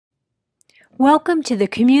Welcome to the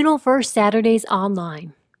Communal First Saturdays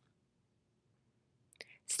Online.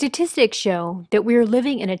 Statistics show that we are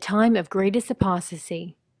living in a time of greatest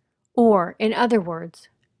apostasy, or, in other words,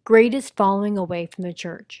 greatest falling away from the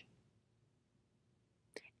church.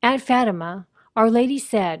 At Fatima, Our Lady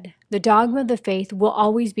said the dogma of the faith will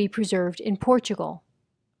always be preserved in Portugal.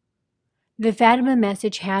 The Fatima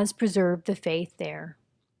message has preserved the faith there.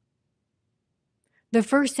 The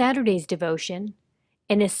First Saturdays devotion,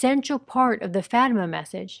 an essential part of the Fatima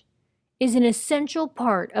message, is an essential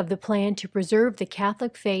part of the plan to preserve the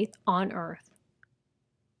Catholic faith on earth.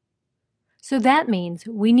 So that means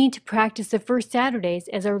we need to practice the First Saturdays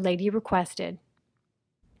as Our Lady requested.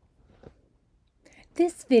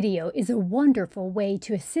 This video is a wonderful way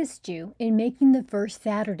to assist you in making the First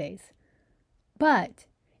Saturdays. But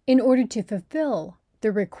in order to fulfill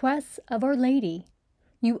the requests of Our Lady,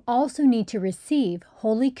 you also need to receive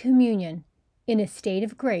Holy Communion in a state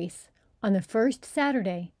of grace on the first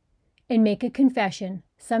Saturday and make a confession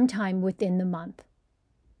sometime within the month.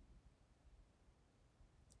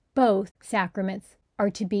 Both sacraments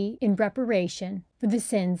are to be in reparation for the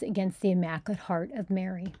sins against the Immaculate Heart of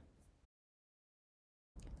Mary.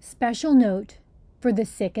 Special note for the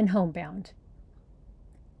sick and homebound.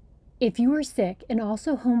 If you are sick and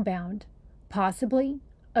also homebound, possibly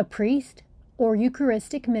a priest or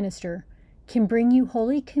Eucharistic minister can bring you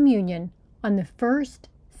Holy Communion on the first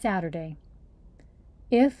Saturday.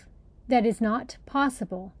 If that is not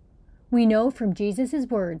possible, we know from Jesus'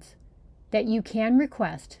 words that you can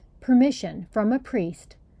request permission from a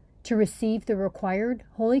priest to receive the required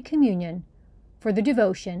Holy Communion for the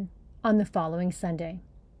devotion on the following Sunday.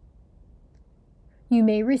 You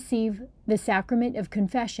may receive the sacrament of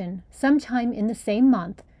confession sometime in the same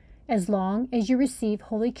month as long as you receive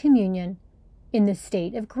Holy Communion in the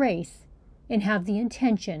state of grace and have the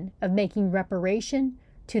intention of making reparation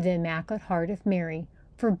to the Immaculate Heart of Mary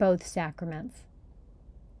for both sacraments.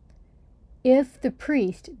 If the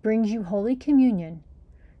priest brings you Holy Communion,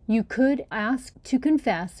 you could ask to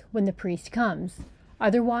confess when the priest comes.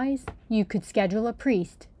 Otherwise, you could schedule a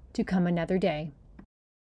priest to come another day.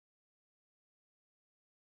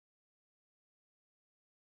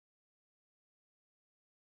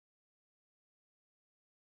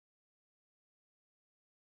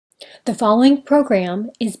 The following program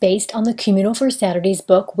is based on the Communal First Saturdays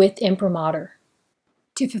book with imprimatur.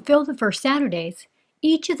 To fulfill the First Saturdays,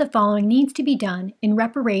 each of the following needs to be done in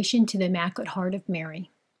reparation to the Immaculate Heart of Mary.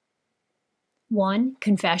 1.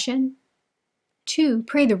 Confession. 2.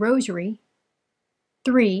 Pray the Rosary.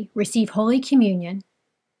 3. Receive Holy Communion.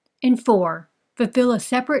 And 4. Fulfill a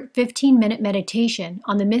separate 15-minute meditation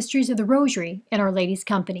on the mysteries of the Rosary in Our Lady's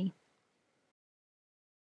company.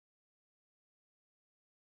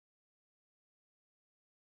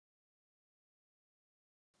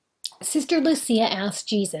 Sister Lucia asked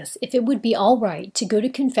Jesus if it would be all right to go to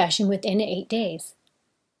confession within 8 days.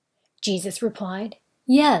 Jesus replied,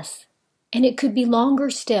 "Yes, and it could be longer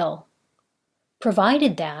still,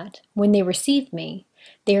 provided that, when they receive me,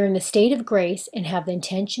 they are in the state of grace and have the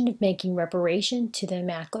intention of making reparation to the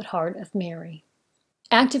Immaculate Heart of Mary."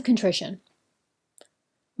 Act of Contrition.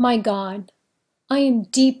 My God, I am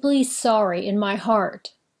deeply sorry in my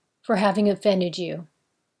heart for having offended you,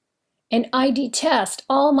 and I detest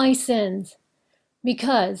all my sins,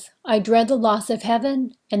 because I dread the loss of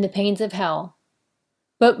heaven and the pains of hell,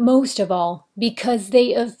 but most of all because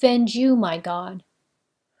they offend you, my God,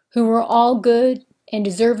 who are all good and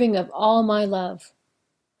deserving of all my love.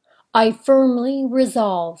 I firmly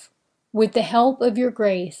resolve, with the help of your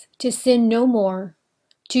grace, to sin no more,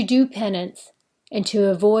 to do penance, and to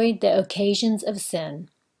avoid the occasions of sin.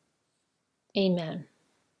 Amen.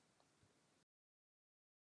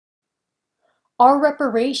 Our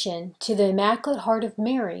reparation to the Immaculate Heart of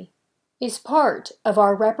Mary is part of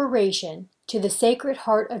our reparation to the Sacred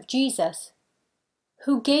Heart of Jesus,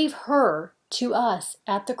 who gave her to us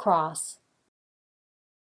at the cross.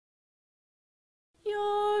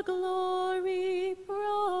 Your glory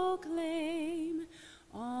proclaim,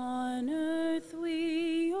 on earth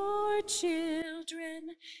we, your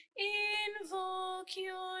children, invoke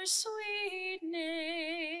your sweet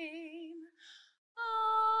name.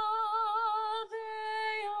 Ave,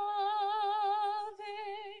 Ave,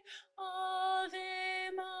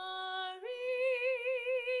 Ave Maria,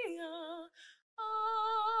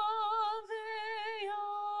 Ave,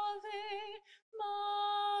 Ave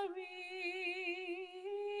Maria.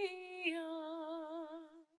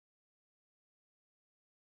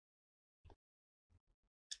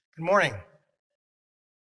 Good morning.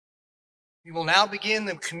 We will now begin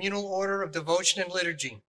the communal order of devotion and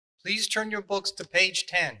liturgy. Please turn your books to page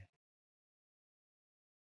 10.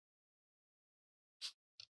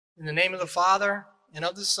 In the name of the Father, and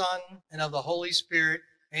of the Son, and of the Holy Spirit,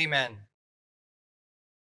 amen.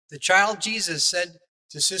 The child Jesus said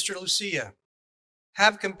to Sister Lucia,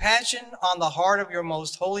 "Have compassion on the heart of your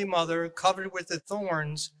most holy mother, covered with the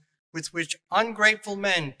thorns with which ungrateful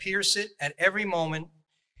men pierce it at every moment,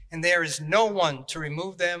 and there is no one to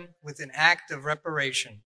remove them with an act of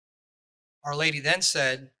reparation." Our Lady then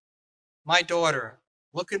said, "My daughter,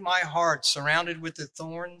 look at my heart surrounded with the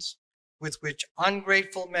thorns with which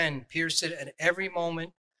ungrateful men pierce it at every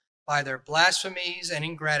moment by their blasphemies and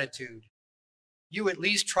ingratitude. You at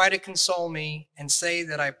least try to console me and say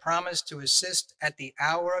that I promise to assist at the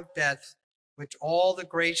hour of death with all the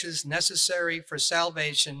graces necessary for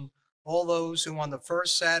salvation all those who on the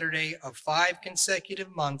first Saturday of 5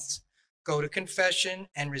 consecutive months go to confession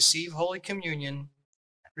and receive Holy Communion,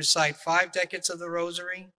 recite 5 decades of the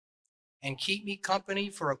Rosary, and keep me company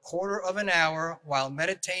for a quarter of an hour while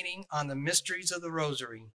meditating on the mysteries of the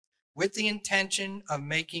Rosary, with the intention of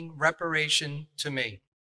making reparation to me."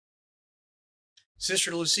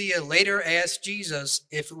 Sister Lucia later asked Jesus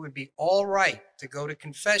if it would be all right to go to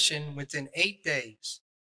confession within 8 days.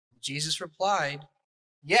 Jesus replied,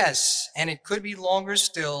 "Yes, and it could be longer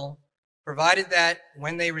still, provided that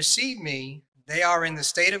when they receive me, they are in the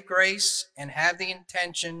state of grace and have the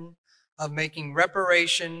intention of making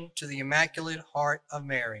reparation to the Immaculate Heart of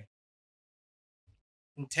Mary."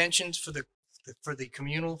 Intentions for the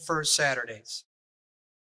Communal First Saturdays.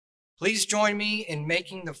 Please join me in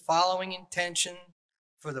making the following intention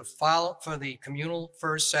for the Communal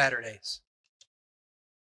First Saturdays.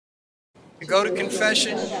 To go to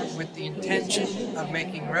confession with the intention of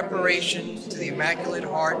making reparation to the Immaculate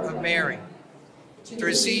Heart of Mary. To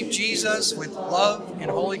receive Jesus with love and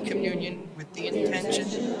Holy Communion with the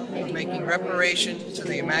intention of making reparation to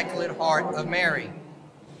the Immaculate Heart of Mary.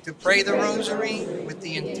 To pray the Rosary with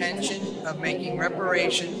the intention of making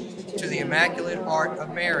reparation to the Immaculate Heart of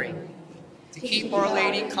Mary. To keep Our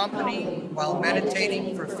Lady company while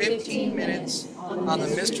meditating for 15 minutes on the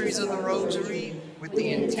mysteries of the Rosary with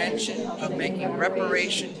the intention of making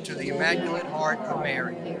reparation to the Immaculate Heart of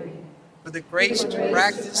Mary. For the grace to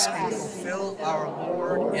practice and fulfill our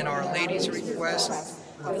Lord and Our Lady's request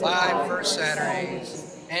for the 5 First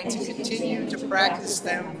Saturdays, and to continue to practice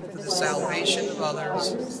them for the salvation of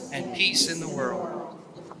others and peace in the world.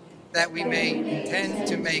 That we may intend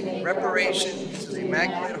to make reparation to the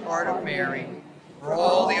Immaculate Heart of Mary for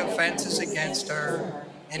all the offenses against her,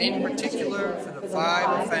 and in particular for the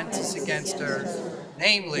 5 offenses against her,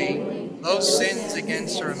 namely, those sins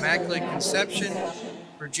against her Immaculate Conception,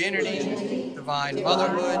 virginity, divine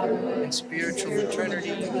motherhood, and spiritual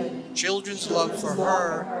maternity, children's love for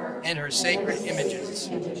her, and her sacred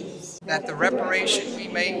images. That the reparation we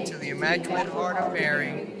make to the Immaculate Heart of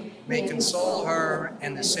Mary may console her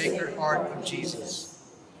and the Sacred Heart of Jesus.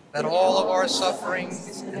 That all of our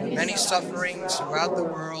sufferings and the many sufferings throughout the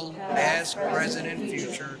world, past, present, and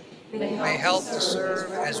future, may help to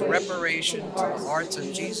serve as reparation to the hearts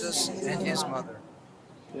of Jesus and his mother.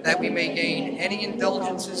 That we may gain any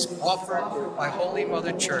indulgences offered by Holy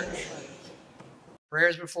Mother Church.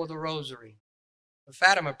 Prayers before the Rosary. The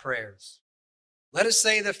Fatima prayers. Let us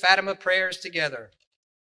say the Fatima prayers together.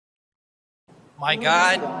 My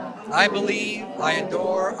God, I believe, I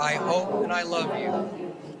adore, I hope, and I love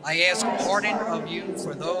you. I ask pardon of you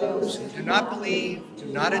for those who do not believe, do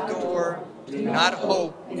not adore, do not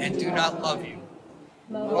hope, and do not love you.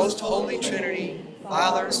 Most Holy Trinity,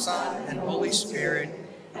 Father, Son, and Holy Spirit,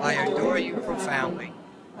 I adore you profoundly.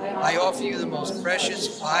 I offer you the most precious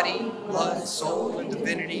body, blood, soul, and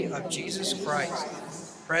divinity of Jesus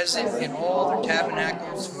Christ, present in all the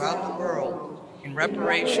tabernacles throughout the world, in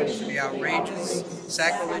reparation for the outrageous,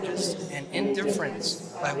 sacrilegious, and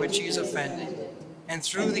indifference by which he is offended, and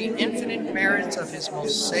through the infinite merits of his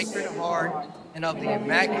most sacred heart and of the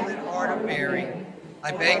Immaculate Heart of Mary,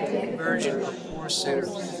 I beg the conversion of poor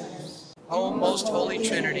sinners. O most Holy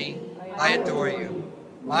Trinity, I adore you.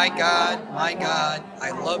 My God,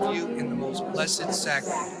 I love you in the most blessed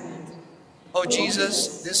sacrament. O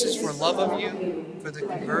Jesus, this is for love of you, for the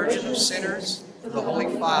conversion of sinners, for the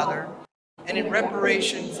Holy Father, and in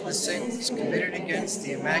reparation for the sins committed against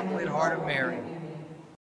the Immaculate Heart of Mary.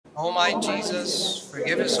 O my Jesus,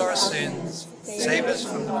 forgive us our sins, save us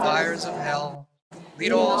from the fires of hell,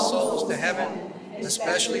 lead all souls to heaven,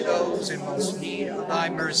 especially those in most need of thy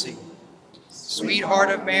mercy. Sweet Heart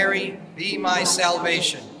of Mary, be my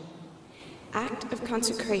salvation. Act of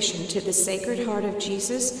consecration to the Sacred Heart of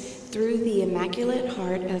Jesus through the Immaculate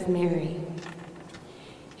Heart of Mary.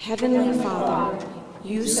 Heavenly Father,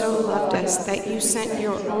 you so loved us that you sent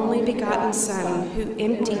your only begotten Son, who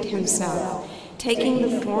emptied himself, taking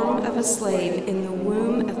the form of a slave in the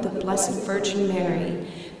womb of the Blessed Virgin Mary,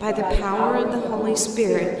 by the power of the Holy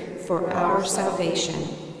Spirit, for our salvation.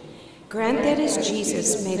 Grant that as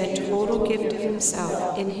Jesus made a total gift of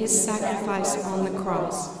himself in his sacrifice on the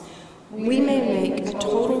cross, we may make a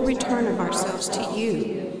total return of ourselves to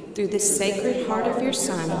you through the Sacred Heart of your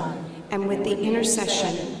Son and with the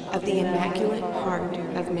intercession of the Immaculate Heart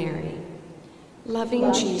of Mary.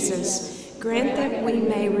 Loving Jesus, grant that we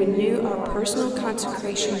may renew our personal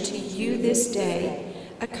consecration to you this day,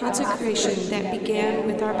 a consecration that began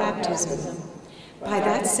with our baptism. By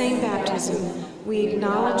that same baptism, we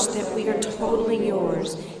acknowledge that we are totally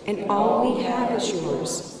yours, and all we have is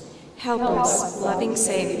yours. Help us, loving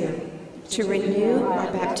Savior, to renew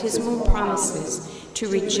our baptismal promises, to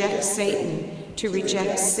reject Satan, to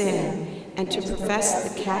reject sin, and to profess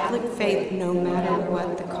the Catholic faith no matter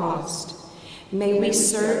what the cost. May we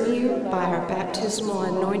serve you by our baptismal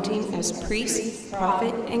anointing as priest,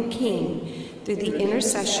 prophet, and king through the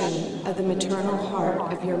intercession of the maternal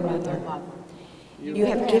heart of your mother. You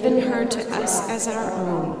have given her to us as our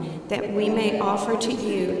own, that we may offer to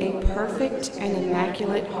you a perfect and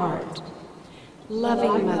immaculate heart.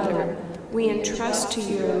 Loving Mother, we entrust to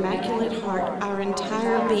your immaculate heart our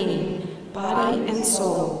entire being, body and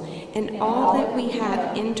soul, and all that we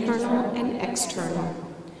have internal and external.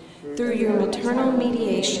 Through your maternal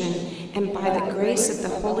mediation and by the grace of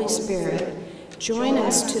the Holy Spirit, join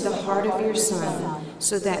us to the heart of your Son,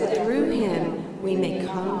 so that through him we may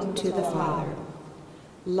come to the Father.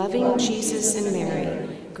 Loving Jesus and Mary,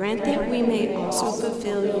 grant that we may also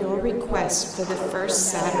fulfill your request for the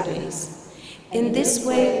first Saturdays. In this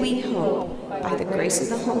way we hope, by the grace of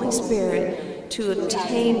the Holy Spirit, to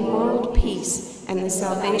obtain world peace and the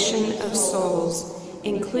salvation of souls,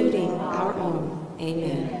 including our own.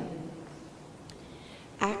 Amen.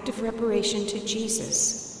 Act of reparation to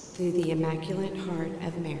Jesus through the Immaculate Heart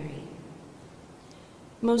of Mary.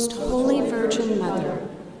 Most Holy Virgin Mother,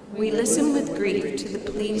 we listen with grief to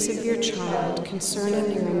the pleas of your child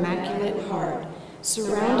concerning your Immaculate Heart,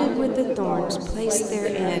 surrounded with the thorns placed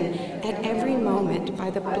therein at every moment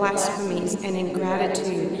by the blasphemies and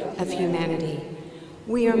ingratitude of humanity.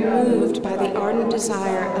 We are moved by the ardent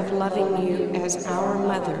desire of loving you as our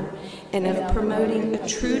Mother and of promoting a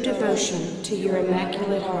true devotion to your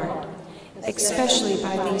Immaculate Heart, especially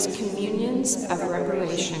by these communions of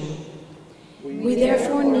reparation. We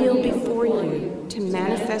therefore kneel before you to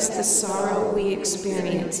manifest the sorrow we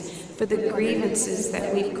experience for the grievances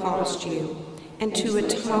that we've caused you, and to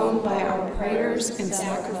atone by our prayers and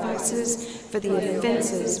sacrifices for the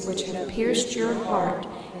offenses which have pierced your heart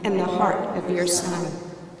and the heart of your Son.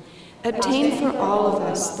 Obtain for all of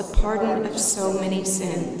us the pardon of so many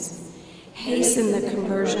sins. Hasten the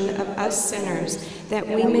conversion of us sinners, that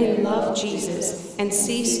we may love Jesus and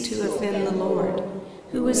cease to offend the Lord,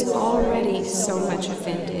 who is already so much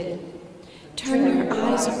offended. Turn your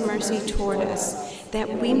eyes of mercy toward us,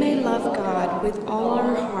 that we may love God with all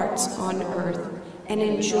our hearts on earth and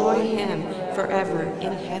enjoy him forever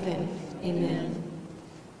in heaven. Amen.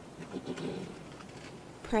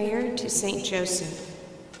 Prayer to Saint Joseph.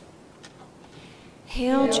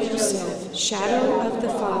 Hail Joseph, shadow of the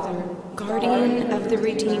Father, guardian of the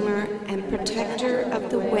Redeemer, and protector of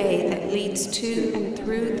the way that leads to and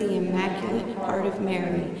through the Immaculate Heart of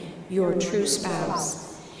Mary, your true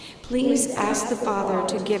spouse. Please ask the Father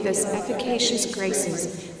to give us efficacious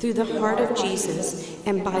graces through the heart of Jesus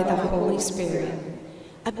and by the Holy Spirit.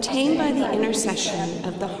 Obtain by the intercession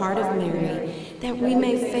of the heart of Mary that we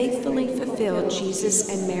may faithfully fulfill Jesus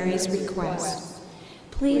and Mary's request.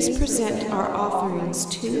 Please present our offerings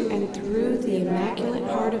to and through the Immaculate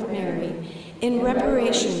Heart of Mary in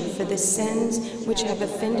reparation for the sins which have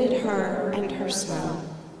offended her and her Son.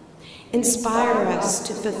 Inspire us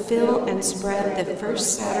to fulfill and spread the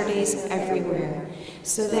first Saturdays everywhere,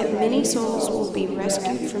 so that many souls will be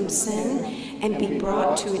rescued from sin and be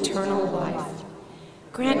brought to eternal life.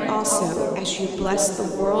 Grant also, as you bless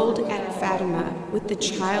the world at Fatima with the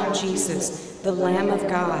child Jesus, the Lamb of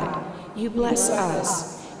God, you bless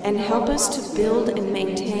us, and help us to build and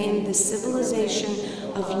maintain the civilization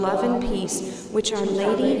of love and peace which Our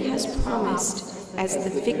Lady has promised as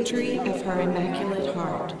the victory of her Immaculate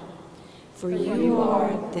Heart. For you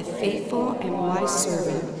are the faithful and wise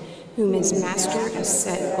servant whom his master has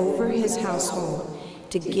set over his household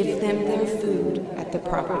to give them their food at the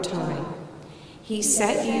proper time. He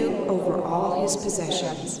set you over all his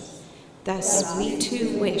possessions. Thus we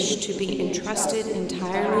too wish to be entrusted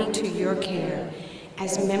entirely to your care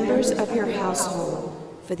as members of your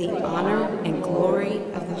household, for the honor and glory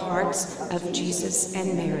of the hearts of Jesus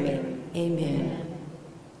and Mary. Amen.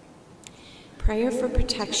 Prayer for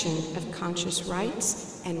protection of conscious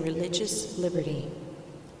rights and religious liberty.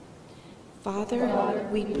 Father,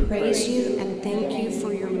 we praise you and thank you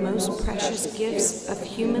for your most precious gifts of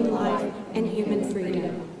human life and human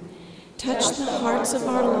freedom. Touch the hearts of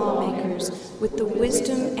our lawmakers with the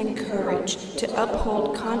wisdom and courage to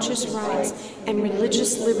uphold conscious rights and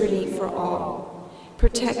religious liberty for all.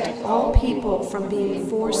 Protect all people from being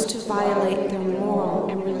forced to violate their moral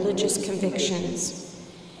and religious convictions.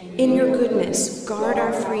 In your goodness, guard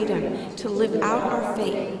our freedom to live out our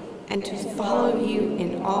faith and to follow you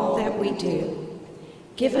in all that we do.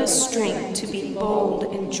 Give us strength to be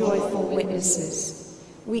bold and joyful witnesses.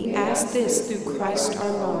 We ask this through Christ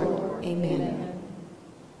our Lord. Amen.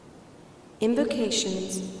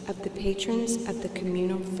 Invocations of the patrons of the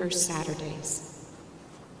Communal First Saturdays.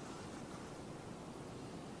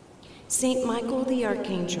 Saint Michael the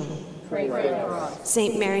Archangel, pray for us.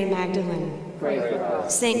 Saint Mary Magdalene, pray for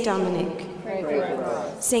us. Saint Dominic, pray for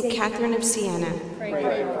us. Saint Catherine of Siena,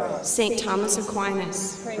 pray for us. Saint Thomas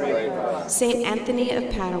Aquinas, pray for us. Saint Anthony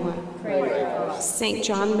of Padua, pray for us. Saint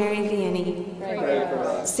John Mary Vianney, pray for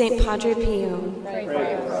us. Saint Padre Pio, pray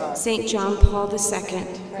for us. Saint John Paul II,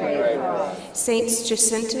 pray for us. Saints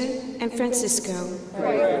Jacinta and Francisco,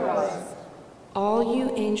 pray for us. All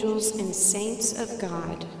you angels and saints of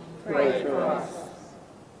God, pray for us.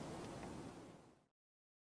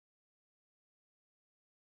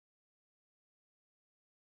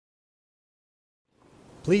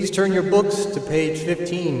 Please turn your books to page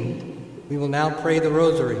 15. We will now pray the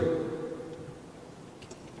Rosary.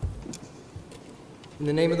 In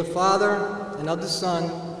the name of the Father, and of the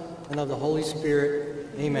Son, and of the Holy Spirit,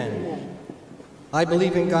 amen. I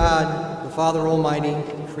believe in God, the Father Almighty,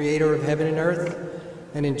 creator of heaven and earth,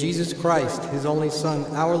 and in Jesus Christ, his only Son,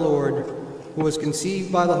 our Lord, who was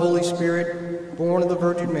conceived by the Holy Spirit, born of the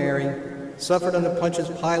Virgin Mary, suffered under Pontius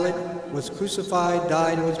Pilate, was crucified,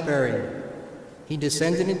 died, and was buried. He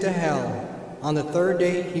descended into hell. On the third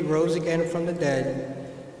day he rose again from the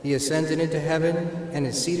dead. He ascended into heaven and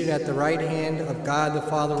is seated at the right hand of God the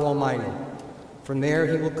Father Almighty. From there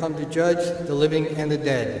he will come to judge the living and the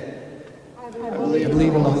dead. I believe in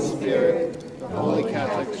the Holy Spirit, the Holy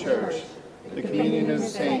Catholic Church, the communion of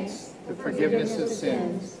saints, the forgiveness of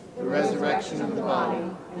sins, the resurrection of the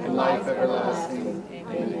body, and life everlasting.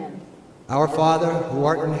 Amen. Our Father, who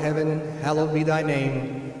art in heaven, hallowed be thy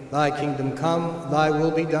name. Thy kingdom come, thy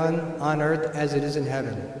will be done, on earth as it is in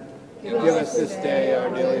heaven. Give us this day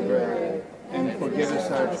our daily bread, and forgive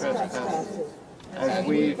us our trespasses, as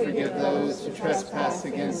we forgive those who trespass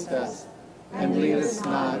against us. And lead us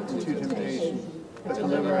not into temptation, but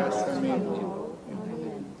deliver us from evil.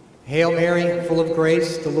 Amen. Hail Mary, full of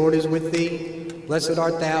grace, the Lord is with thee. Blessed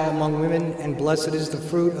art thou among women, and blessed is the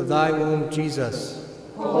fruit of thy womb, Jesus.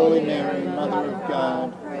 Holy Mary, Mother of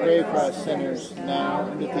God, pray for us sinners, now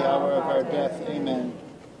and at the hour of our death. Amen.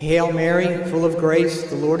 Hail Mary, full of grace,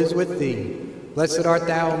 the Lord is with thee. Blessed art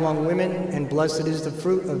thou among women, and blessed is the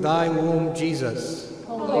fruit of thy womb, Jesus.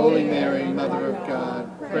 Holy Mary, Mother of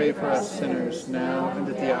God, pray for us sinners, now and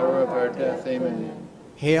at the hour of our death. Amen.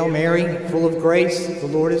 Hail Mary, full of grace, the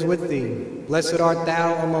Lord is with thee. Blessed art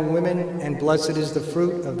thou among women, and blessed is the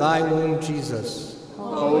fruit of thy womb, Jesus.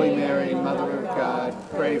 Holy Mary, Mother of God,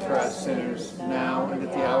 pray for us sinners, now and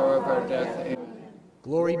at the hour of our death. Amen.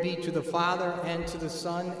 Glory be to the Father, and to the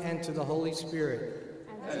Son, and to the Holy Spirit.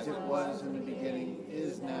 As it was in the beginning,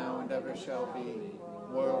 is now, and ever shall be,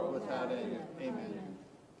 world without end. Amen.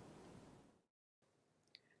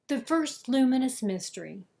 The first luminous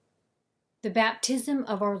mystery, the baptism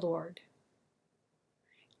of our Lord.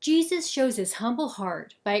 Jesus shows his humble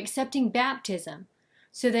heart by accepting baptism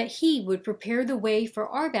so that he would prepare the way for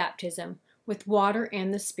our baptism with water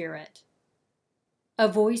and the Spirit. A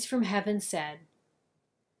voice from heaven said,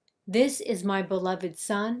 "This is my beloved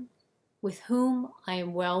Son, with whom I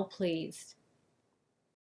am well pleased."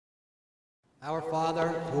 Our Father,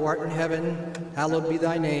 who art in heaven, hallowed be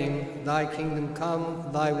thy name. Thy kingdom come,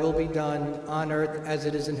 thy will be done, on earth as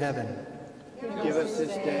it is in heaven. Give us this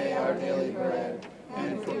day our daily bread,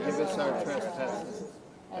 and forgive us our trespasses,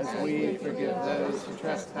 as we forgive those who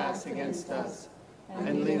trespass against us.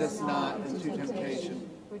 And lead us not into temptation,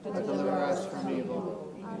 but deliver us from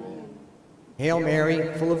evil. Amen. Hail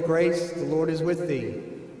Mary, full of grace, the Lord is with thee.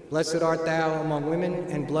 Blessed art thou among women,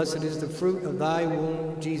 and blessed is the fruit of thy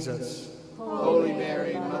womb, Jesus. Holy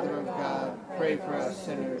Mary, Mother of God, pray for us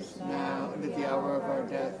sinners, now and at the hour of our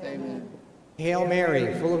death. Amen. Hail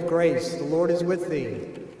Mary, full of grace, the Lord is with thee.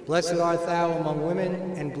 Blessed art thou among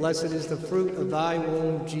women, and blessed is the fruit of thy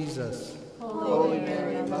womb, Jesus. Holy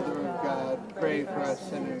Mary, Mother of God, pray for us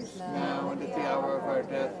sinners, now and at the hour of our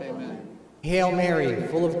death. Amen. Hail Mary,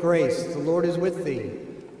 full of grace, the Lord is with thee.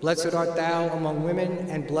 Blessed art thou among women,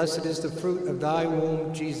 and blessed is the fruit of thy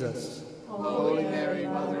womb, Jesus. Holy Mary,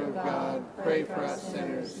 Mother of God, pray for us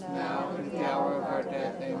sinners, now and at the hour of our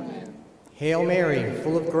death. Amen. Hail Mary,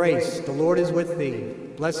 full of grace, the Lord is with thee.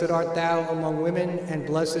 Blessed art thou among women, and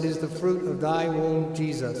blessed is the fruit of thy womb,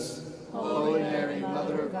 Jesus. Holy Mary,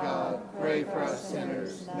 Mother of God, pray for us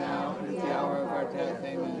sinners, now and at the hour of our death.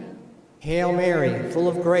 Amen. Hail Mary, full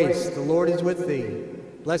of grace, the Lord is with thee.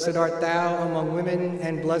 Blessed art thou among women,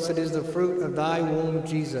 and blessed is the fruit of thy womb,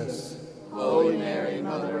 Jesus. Holy Mary,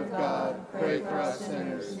 Mother of God, pray for us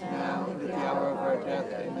sinners, now and at the hour of our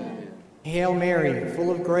death. Amen. Hail Mary,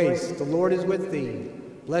 full of grace, the Lord is with thee.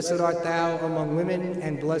 Blessed art thou among women,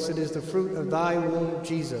 and blessed is the fruit of thy womb,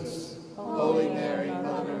 Jesus. Holy Mary,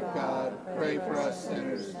 Mother of God, pray for us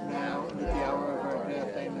sinners, now and at the hour of our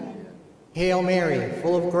death. Amen. Hail Mary,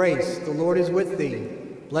 full of grace, the Lord is with thee.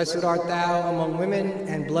 Blessed art thou among women,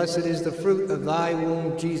 and blessed is the fruit of thy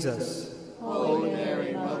womb, Jesus. Holy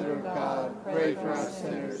Mary, Mother of God, pray for us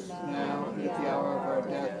sinners, now and at the hour of our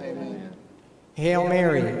death. Amen. Hail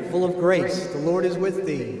Mary, full of grace, the Lord is with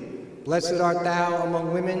thee. Blessed art thou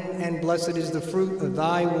among women, and blessed is the fruit of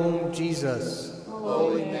thy womb, Jesus.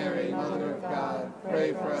 Holy Mary, Mother of God,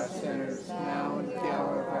 pray for us sinners, now and at the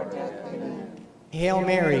hour of our death. Amen. Hail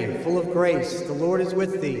Mary, full of grace, the Lord is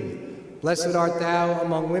with thee. Blessed art thou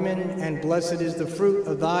among women, and blessed is the fruit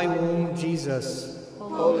of thy womb, Jesus.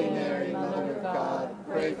 Holy Mary, Mother of God,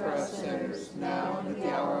 pray for us sinners, now and at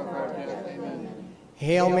the hour of our death. Amen.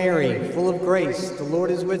 Hail Mary, full of grace, the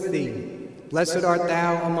Lord is with thee. Blessed art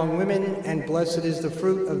thou among women, and blessed is the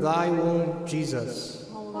fruit of thy womb, Jesus.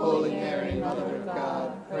 Holy Mary, Mother of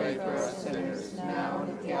God, pray for us sinners, now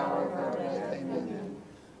and at the hour of our death. Amen.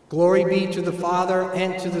 Glory be to the Father,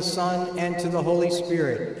 and to the Son, and to the Holy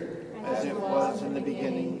Spirit. As it was in the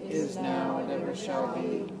beginning, is now, and ever shall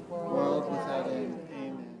be, world without end.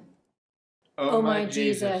 Amen. O my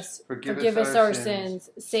Jesus, forgive us our sins,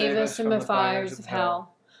 save us from the fires of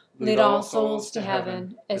hell. Lead all souls to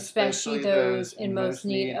heaven, especially those in most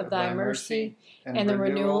need of thy mercy and the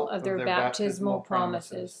renewal of their baptismal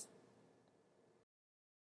promises.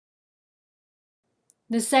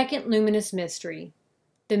 The second luminous mystery,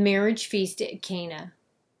 the marriage feast at Cana.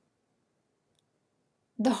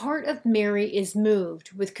 The heart of Mary is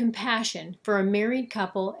moved with compassion for a married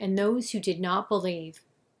couple and those who did not believe.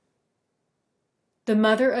 The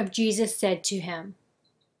mother of Jesus said to him,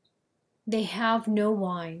 "They have no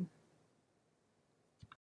wine."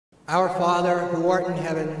 Our Father, who art in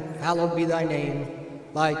heaven, hallowed be thy name.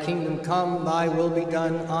 Thy kingdom come, thy will be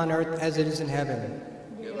done on earth as it is in heaven.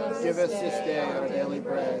 Give us this day our daily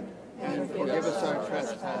bread, and forgive us our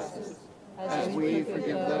trespasses, as we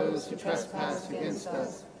forgive those who trespass against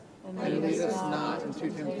us. And lead us not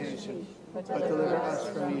into temptation, but deliver us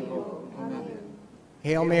from evil. Amen.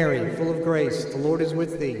 Hail Mary, full of grace, the Lord is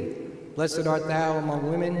with thee. Blessed art thou among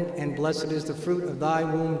women, and blessed is the fruit of thy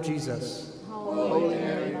womb, Jesus. Holy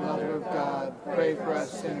Mary, Mother of God, pray for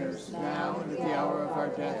us sinners, now and at the hour of our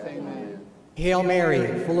death. Amen. Hail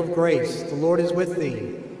Mary, full of grace, the Lord is with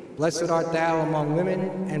thee. Blessed art thou among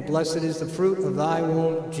women, and blessed is the fruit of thy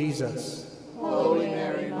womb, Jesus. Holy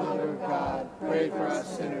Mary, Mother of God, pray for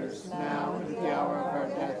us sinners, now and at the hour of our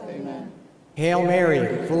death. Amen. Hail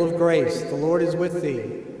Mary, full of grace, the Lord is with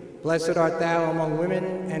thee. Blessed art thou among women,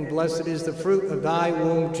 and blessed is the fruit of thy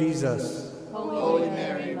womb, Jesus. Holy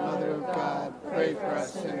Mary, Mother of God, pray for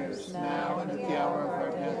us sinners, now and at the hour of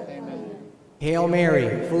our death. Amen. Hail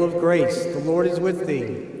Mary, full of grace, the Lord is with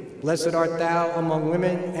thee. Blessed art thou among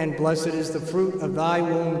women, and blessed is the fruit of thy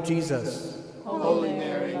womb, Jesus. Holy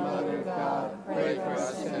Mary, Mother of God, pray for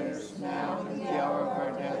us sinners, now and at the hour of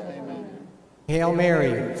our death. Amen. Hail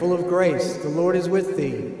Mary, full of grace, the Lord is with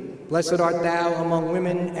thee. Blessed art thou among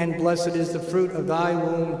women, and blessed is the fruit of thy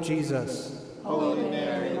womb, Jesus. Holy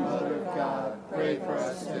Mary, Mother of God, pray for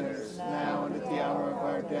us sinners, now and at the hour of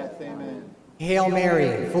our death. Amen. Hail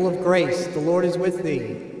Mary, full of grace, the Lord is with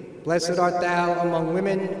thee. Blessed art thou among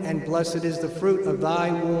women, and blessed is the fruit of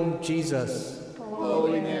thy womb, Jesus.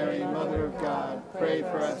 Holy Mary, Mother of God, pray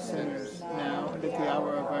for us sinners, now and at the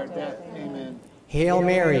hour of our death. Amen. Hail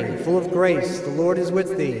Mary, full of grace, the Lord is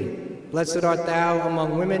with thee. Blessed art thou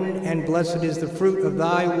among women, and blessed is the fruit of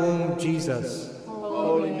thy womb, Jesus.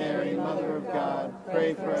 Holy Mary, Mother of God,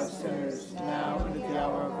 pray for us sinners, now and at the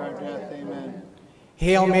hour of our death. Amen.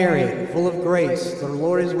 Hail Mary, full of grace, the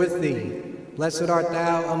Lord is with thee. Blessed art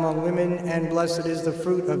thou among women, and blessed is the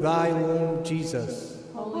fruit of thy womb, Jesus.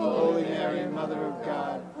 Holy Mary, Mother of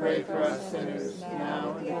God, pray for us sinners,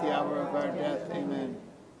 now and at the hour of our death. Amen.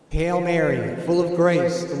 Hail Mary, full of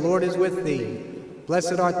grace, the Lord is with thee.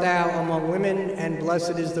 Blessed art thou among women, and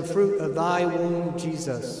blessed is the fruit of thy womb,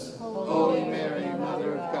 Jesus. Holy Mary,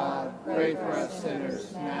 Mother of God, pray for us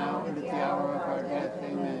sinners, now and at the hour of our death.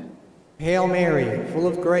 Amen. Hail Mary, full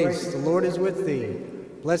of grace, the Lord is with thee.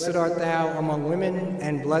 Blessed art thou among women,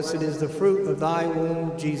 and blessed is the fruit of thy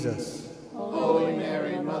womb, Jesus. Holy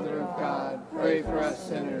Mary, Mother of God, pray for us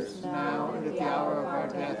sinners, now and at the hour of our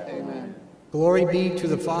death. Amen. Glory be to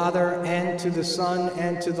the Father, and to the Son,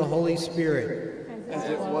 and to the Holy Spirit. As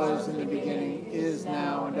it was in the beginning, is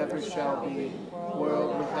now, and ever shall be,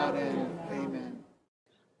 world without end. Amen.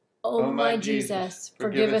 O my Jesus,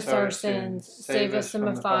 forgive us our sins, save us from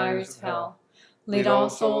the fires of hell. Lead all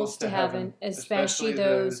souls to heaven, especially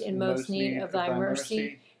those in most need of thy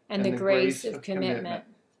mercy and the grace of commitment.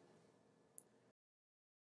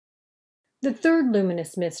 The third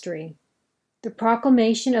luminous mystery, the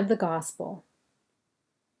proclamation of the gospel.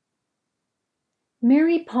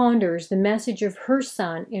 Mary ponders the message of her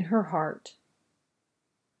Son in her heart.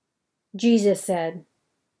 Jesus said,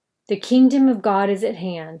 "The kingdom of God is at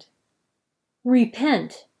hand.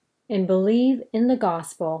 Repent and believe in the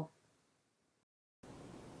gospel."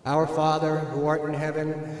 Our Father, who art in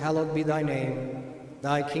heaven, hallowed be thy name.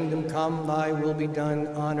 Thy kingdom come, thy will be done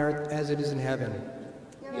on earth as it is in heaven.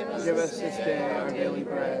 Give us this day our daily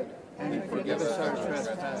bread, and forgive us our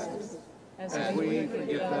trespasses, as we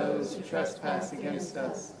forgive those who trespass against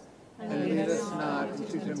us. And lead us not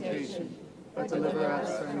into temptation, but deliver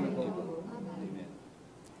us from evil.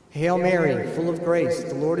 Hail Mary, full of grace,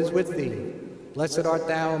 the Lord is with thee. Blessed art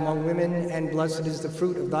thou among women, and blessed is the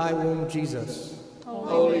fruit of thy womb, Jesus.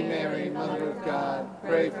 Holy Mary, Mother of God,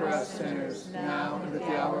 pray for us sinners, now and at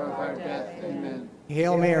the hour of our death. Amen.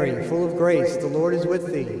 Hail Mary, full of grace, the Lord is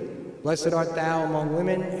with thee. Blessed art thou among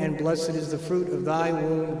women, and blessed is the fruit of thy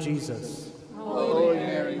womb, Jesus. Holy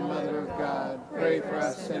Mary, Mother of God, pray for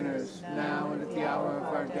us sinners, now and at the hour of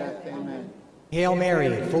our death. Amen. Hail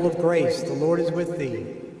Mary, full of grace, the Lord is with thee.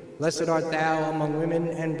 Blessed art thou among women,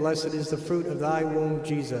 and blessed is the fruit of thy womb,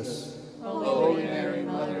 Jesus. Holy Mary,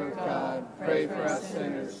 Mother of God, pray for us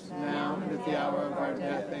sinners, now and at the hour of our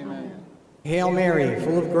death. Amen. Hail Mary,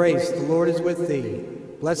 full of grace, the Lord is with thee.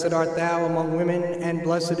 Blessed art thou among women, and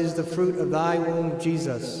blessed is the fruit of thy womb,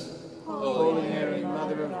 Jesus. Holy Mary,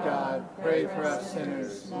 Mother of God, pray for us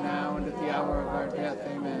sinners, now and at the hour of our death.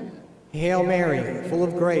 Amen. Hail Mary, full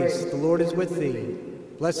of grace, the Lord is with thee.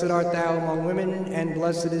 Blessed art thou among women, and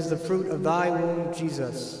blessed is the fruit of thy womb,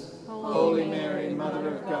 Jesus. Holy Mary, Mother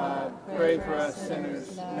of God, pray for us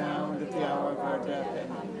sinners, now and at the hour of our death.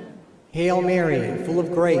 Amen. Hail Mary, full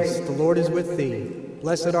of grace, the Lord is with thee.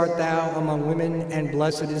 Blessed art thou among women, and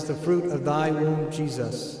blessed is the fruit of thy womb,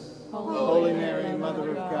 Jesus. Holy Mary,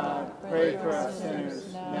 Mother of God, pray for us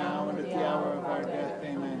sinners, now and at the hour of our death.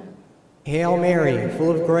 Amen. Hail Mary, full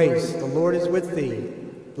of grace, the Lord is with thee.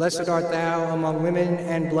 Blessed art thou among women,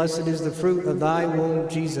 and blessed is the fruit of thy womb,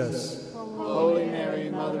 Jesus. Holy Mary,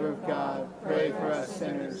 Mother of God, pray for us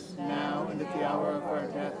sinners, now and at the hour of our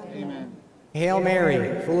death. Amen. Hail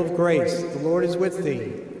Mary, full of grace, the Lord is with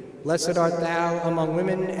thee. Blessed art thou among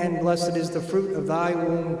women, and blessed is the fruit of thy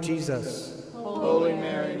womb, Jesus. Holy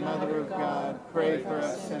Mary, Mother of God, pray for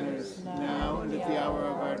us sinners, now and at the hour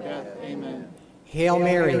of our death. Amen. Hail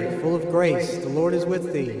Mary, full of grace, the Lord is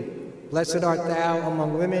with thee. Blessed art thou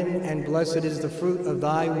among women, and blessed is the fruit of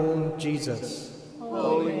thy womb, Jesus.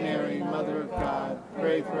 Holy Mary, Mother of God,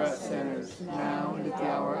 pray for us sinners, now and at the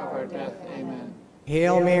hour of our death. Amen.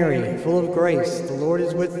 Hail Mary, full of grace, the Lord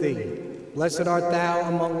is with thee. Blessed art thou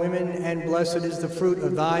among women, and blessed is the fruit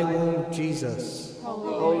of thy womb, Jesus.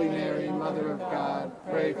 Holy Mary, Mother of God,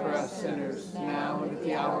 pray for us sinners, now and at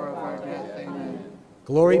the hour of our death. Amen.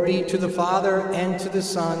 Glory be to the Father, and to the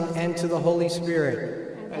Son, and to the Holy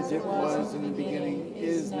Spirit. As it was in the beginning,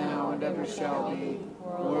 is now, and ever shall be,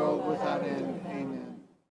 world without end. Amen.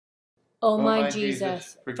 O my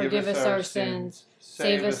Jesus, forgive us our sins,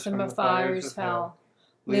 save us from the fires of hell.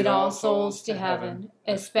 Lead all souls to heaven,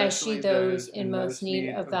 especially those in most need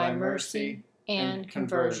of thy mercy and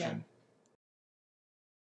conversion.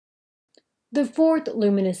 The fourth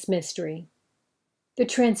luminous mystery, the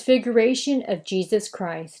transfiguration of Jesus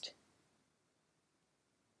Christ.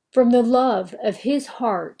 From the love of his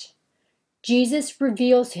heart, Jesus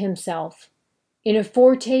reveals himself in a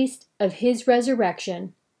foretaste of his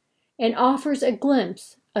resurrection and offers a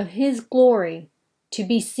glimpse of his glory to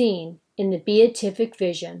be seen in the beatific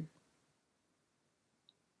vision.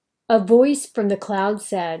 A voice from the cloud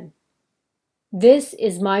said, "This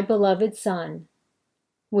is my beloved Son,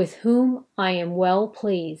 with whom I am well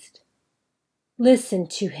pleased. Listen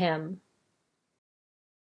to him."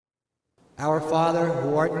 Our Father,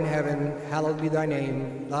 who art in heaven, hallowed be thy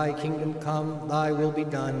name. Thy kingdom come, thy will be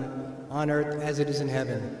done, on earth as it is in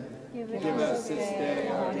heaven. Give us this day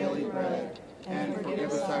our daily bread, and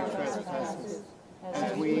forgive us our trespasses,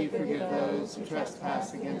 as we forgive those who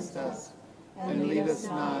trespass against us. And lead us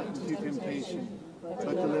not into temptation, but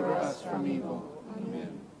deliver us from evil.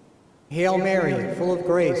 Amen. Hail Mary, full of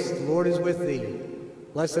grace, the Lord is with thee.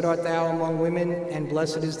 Blessed art thou among women, and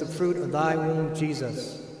blessed is the fruit of thy womb,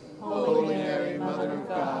 Jesus. Holy Mary, Mother of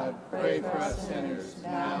God, pray for us sinners,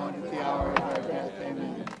 now and at the hour of our death.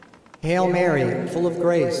 Amen. Hail Mary, full of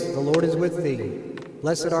grace, the Lord is with thee.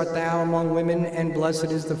 Blessed art thou among women, and blessed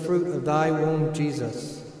is the fruit of thy womb,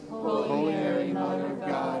 Jesus. Holy Mary, Mother of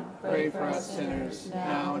God, pray for us sinners,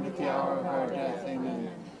 now and at the hour of our death. Amen.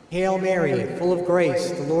 Hail Mary, full of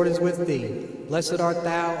grace, the Lord is with thee. Blessed art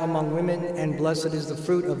thou among women, and blessed is the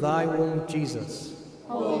fruit of thy womb, Jesus.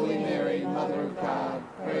 Holy Mary, Mother of God,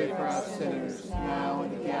 pray for us sinners, now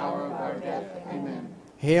and at the hour of our death. Amen.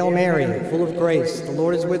 Hail Mary, full of grace, the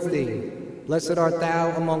Lord is with thee. Blessed art thou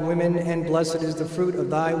among women, and blessed is the fruit of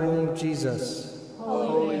thy womb, Jesus.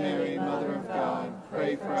 Holy Mary, Mother of God,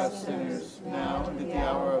 pray for us sinners, now and at the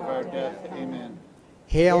hour of our death. Amen.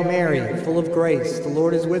 Hail Mary, full of grace, the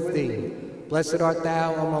Lord is with thee. Blessed art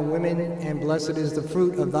thou among women, and blessed is the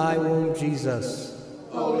fruit of thy womb, Jesus.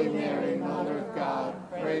 Holy Mary, Mother of God,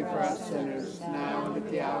 pray for us sinners, now and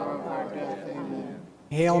at the hour of our death. Amen.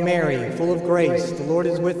 Hail Mary, full of grace, the Lord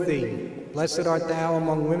is with thee. Blessed art thou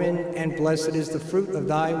among women, and blessed is the fruit of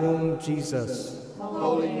thy womb, Jesus.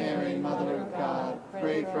 Holy Mary, Mother of God,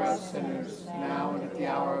 pray for us sinners, now and at the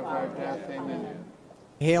hour of our death. Amen.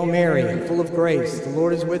 Hail Mary, full of grace, the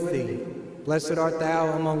Lord is with thee. Blessed art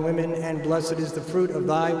thou among women, and blessed is the fruit of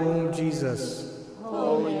thy womb, Jesus.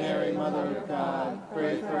 Holy Mary, Mother of God,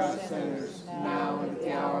 pray for us sinners, now and at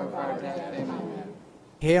the hour of our death. Amen.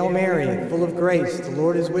 Hail Mary, full of grace, the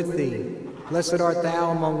Lord is with thee. Blessed art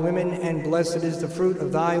thou among women, and blessed is the fruit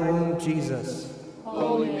of thy womb, Jesus.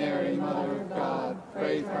 Holy Mary, Mother of God,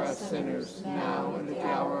 pray for us sinners, now and at the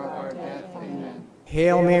hour of our death. Amen.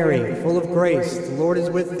 Hail Mary, full of grace, the Lord is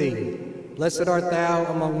with thee. Blessed art thou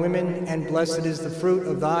among women, and blessed is the fruit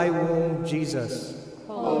of thy womb, Jesus.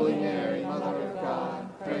 Holy Mary, Mother of God,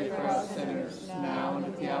 pray for us sinners, now and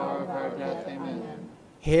at the hour of our death. Amen.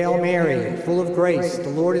 Hail Mary, full of grace, the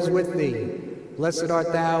Lord is with thee. Blessed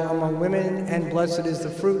art thou among women, and blessed is the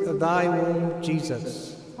fruit of thy womb,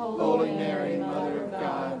 Jesus. Holy Mary, Mother of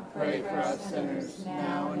God, pray for us sinners,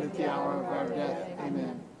 now and at the hour of our death.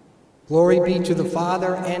 Amen. Glory be to the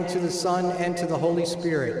Father, and to the Son, and to the Holy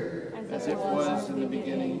Spirit. As it was in the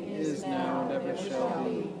beginning, is now, and ever shall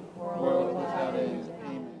be, world without end.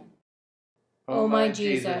 Amen. O my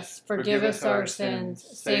Jesus, forgive us our sins,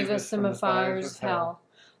 save us from the fires of hell.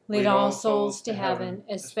 Lead all souls to heaven,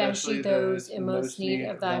 especially those in most need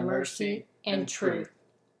of thy mercy and truth.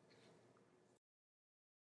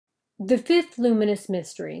 The fifth luminous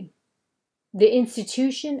mystery, the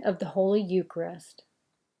institution of the Holy Eucharist.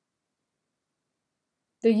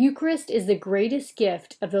 The Eucharist is the greatest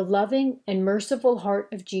gift of the loving and merciful heart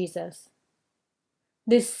of Jesus.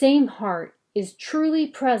 This same heart is truly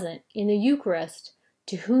present in the Eucharist,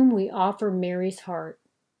 to whom we offer Mary's heart.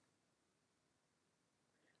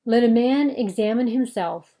 Let a man examine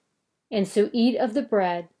himself, and so eat of the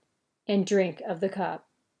bread and drink of the cup.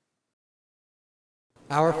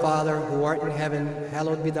 Our Father, who art in heaven,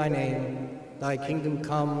 hallowed be thy name. Thy kingdom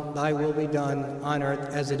come, thy will be done, on earth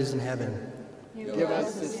as it is in heaven. Give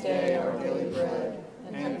us this day our daily bread,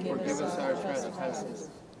 and forgive us our trespasses,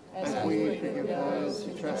 as we forgive those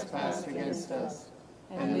who trespass against us.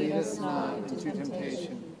 And lead us not into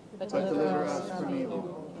temptation, but deliver us from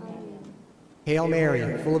evil. Hail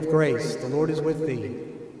Mary, full of grace, the Lord is with thee.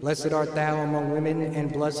 Blessed art thou among women,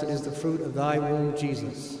 and blessed is the fruit of thy womb,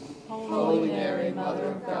 Jesus. Holy Mary, Mother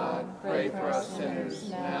of God, pray for us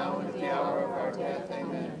sinners, now and at the hour of our death.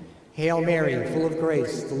 Amen. Hail Mary, full of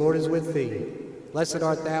grace, the Lord is with thee. Blessed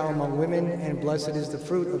art thou among women, and blessed is the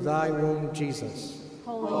fruit of thy womb, Jesus.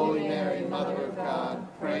 Holy Mary, Mother of God,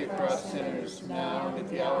 pray for us sinners, now and at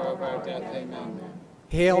the hour of our death. Amen.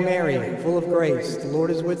 Hail Mary, full of grace, the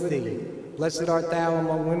Lord is with thee. Blessed art thou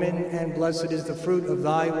among women, and blessed is the fruit of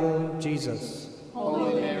thy womb, Jesus.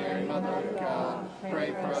 Holy Mary, Mother of God,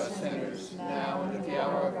 pray for us sinners, now and at the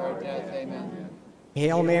hour of our death. Amen.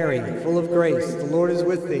 Hail Mary, full of grace, the Lord is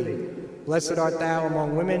with thee. Blessed art thou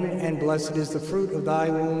among women, and blessed is the fruit of thy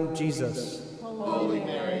womb, Jesus. Holy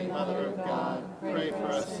Mary, Mother of God, pray for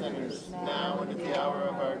us sinners, now and at the hour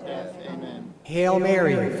of our death. Amen. Hail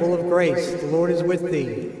Mary, full of grace, the Lord is with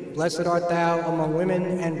thee. Blessed art thou among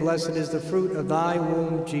women, and blessed is the fruit of thy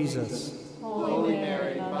womb, Jesus. Holy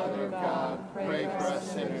Mary, Mother of God,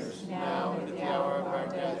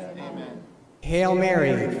 Hail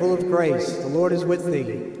Mary, full of grace, the Lord is with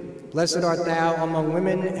thee. Blessed art thou among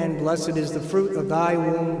women, and blessed is the fruit of thy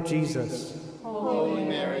womb, Jesus. Holy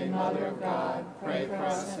Mary, Mother of God, pray for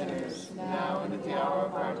us sinners, now and at the hour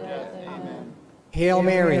of our death. Amen. Hail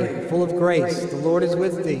Mary, full of grace, the Lord is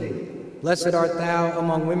with thee. Blessed art thou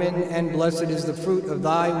among women, and blessed is the fruit of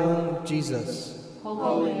thy womb, Jesus.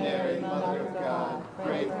 Holy Mary, Mother of God,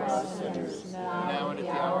 pray for us sinners, now and at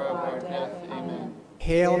the hour of our death. Amen.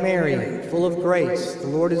 Hail Mary, full of grace, the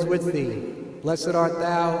Lord is with thee. Blessed art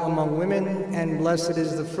thou among women, and blessed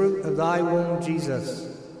is the fruit of thy womb,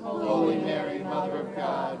 Jesus. Holy Mary, Mother of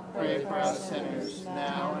God, pray for us sinners,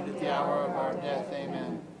 now and at the hour of our death.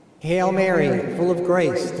 Amen. Hail Mary, full of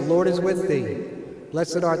grace, the Lord is with thee.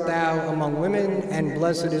 Blessed art thou among women, and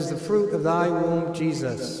blessed is the fruit of thy womb,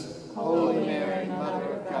 Jesus. Holy Mary,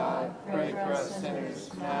 Mother of God, pray for us sinners,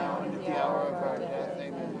 now and at the hour of our death.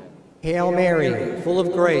 Amen. Hail Mary, full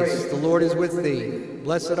of grace, the Lord is with thee.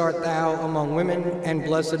 Blessed art thou among women, and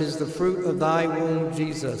blessed is the fruit of thy womb,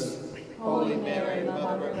 Jesus. Holy Mary,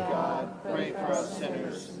 Mother of God, pray for us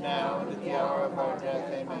sinners, now and at the hour of our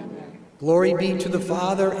death. Amen. Glory be to the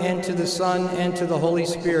Father, and to the Son, and to the Holy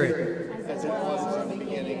Spirit. As it was in the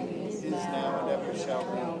beginning, is now, and ever shall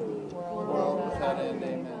be, world without end.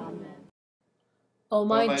 Amen. O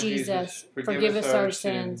my Jesus, forgive us our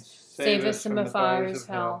sins, save us from the fires of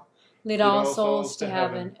hell. Lead all souls to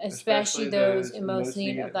heaven, especially those in most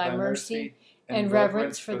need of thy mercy and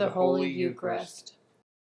reverence for the Holy Eucharist.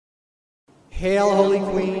 Hail, Holy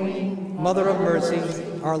Queen, Mother of mercy,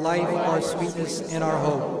 our life, our sweetness, and our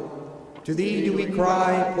hope. To thee do we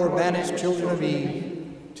cry, poor banished children of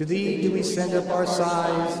Eve. To thee do we send up our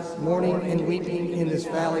sighs, mourning and weeping in this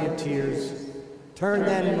valley of tears. Turn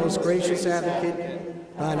then, most gracious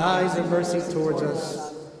advocate, thine eyes of mercy towards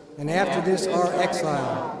us, and after this our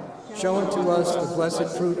exile, show unto us the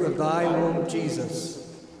blessed fruit of thy womb,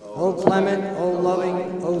 Jesus. O clement, O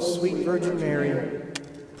loving, O sweet Virgin Mary,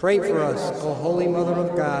 pray for us, O Holy Mother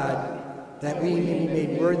of God, that we may be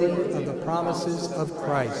made worthy of the promises of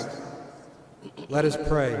Christ. Let us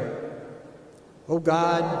pray. O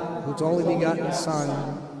God, whose only begotten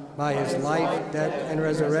Son, by his life, death, and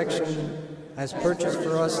resurrection, has purchased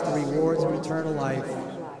for us the rewards of eternal life,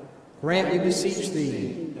 grant, we beseech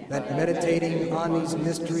thee, that meditating on these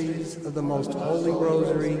mysteries of the most holy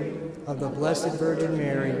rosary of the Blessed Virgin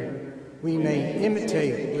Mary, we may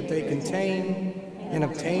imitate what they contain and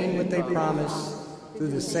obtain what they promise, through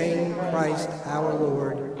the same Christ our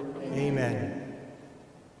Lord. Amen.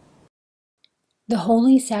 The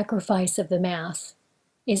holy sacrifice of the Mass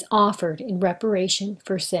is offered in reparation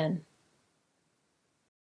for sin.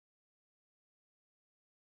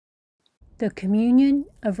 The Communion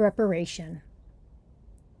of Reparation.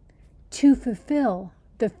 To fulfill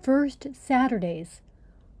the first Saturdays,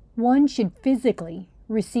 one should physically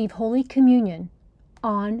receive Holy Communion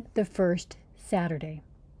on the first Saturday.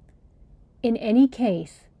 In any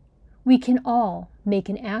case, we can all make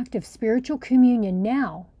an act of spiritual communion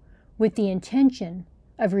now with the intention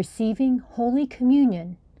of receiving Holy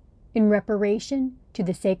Communion in reparation to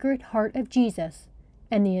the Sacred Heart of Jesus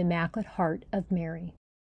and the Immaculate Heart of Mary.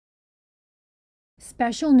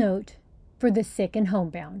 Special note for the sick and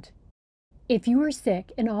homebound. If you are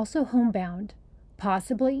sick and also homebound,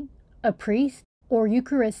 possibly a priest or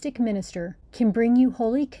Eucharistic minister can bring you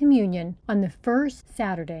Holy Communion on the first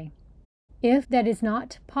Saturday. If that is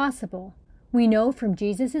not possible, we know from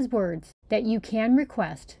Jesus' words that you can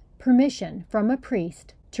request permission from a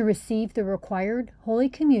priest to receive the required Holy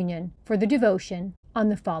Communion for the devotion on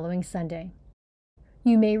the following Sunday.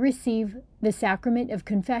 You may receive the sacrament of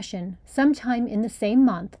confession sometime in the same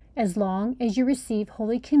month, as long as you receive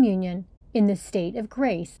Holy Communion in the state of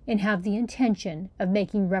grace and have the intention of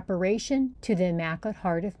making reparation to the Immaculate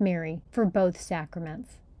Heart of Mary for both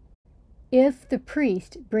sacraments. If the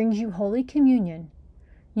priest brings you Holy Communion,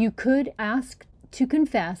 you could ask to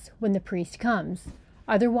confess when the priest comes.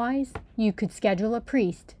 Otherwise, you could schedule a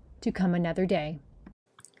priest to come another day.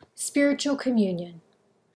 Spiritual Communion.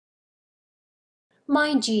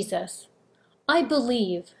 My Jesus, I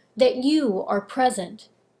believe that you are present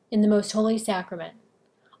in the Most Holy Sacrament.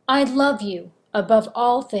 I love you above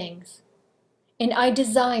all things, and I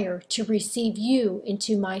desire to receive you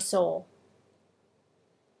into my soul.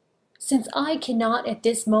 Since I cannot at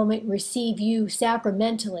this moment receive you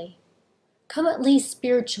sacramentally, come at least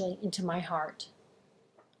spiritually into my heart.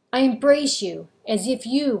 I embrace you as if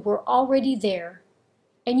you were already there,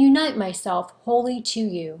 and unite myself wholly to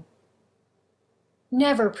you.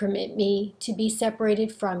 Never permit me to be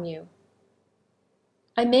separated from you.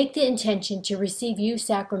 I make the intention to receive you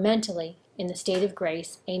sacramentally in the state of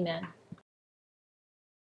grace. Amen.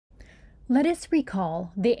 Let us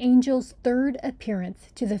recall the angel's third appearance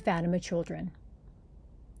to the Fatima children.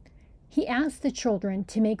 He asked the children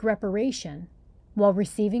to make reparation while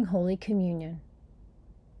receiving Holy Communion.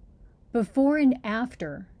 Before and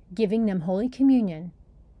after giving them Holy Communion,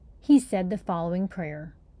 he said the following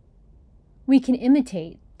prayer. We can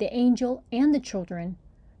imitate the angel and the children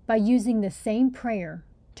by using the same prayer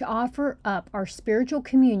to offer up our spiritual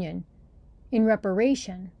communion in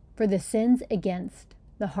reparation for the sins against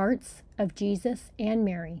the hearts of Jesus and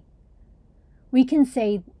Mary. We can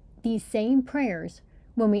say these same prayers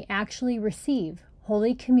when we actually receive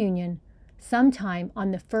Holy Communion sometime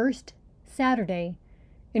on the first Saturday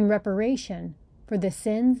in reparation for the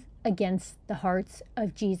sins against the hearts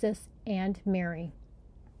of Jesus and Mary.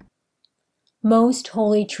 Most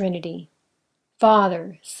Holy Trinity,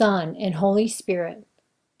 Father, Son, and Holy Spirit,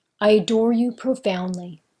 I adore you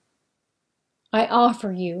profoundly. I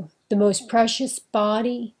offer you the most precious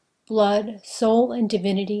body, blood, soul, and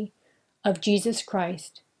divinity of Jesus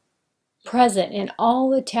Christ, present in all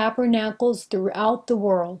the tabernacles throughout the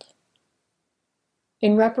world,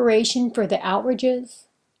 in reparation for the outrages,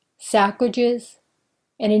 sacrilege,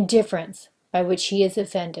 and indifference by which he is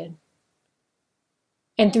offended,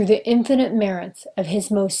 and through the infinite merits of his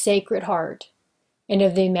most sacred heart and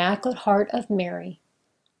of the Immaculate Heart of Mary,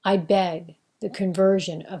 I beg the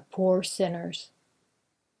conversion of poor sinners.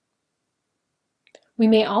 We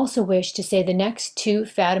may also wish to say the next two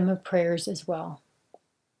Fatima prayers as well.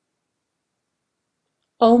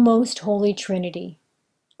 O most Holy Trinity,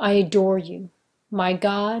 I adore you. My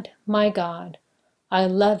God, I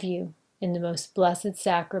love you in the most blessed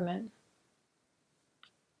sacrament.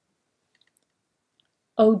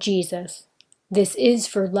 O Jesus, this is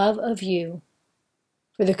for love of you,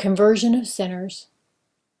 for the conversion of sinners,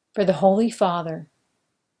 for the Holy Father,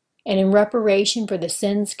 and in reparation for the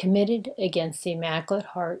sins committed against the Immaculate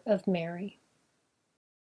Heart of Mary.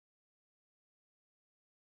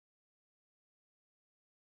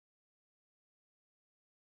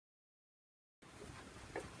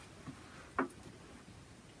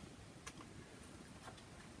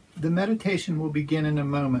 The meditation will begin in a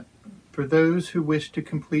moment for those who wish to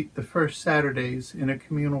complete the first Saturdays in a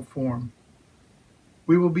communal form.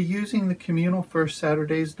 We will be using the Communal First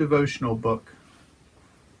Saturdays devotional book.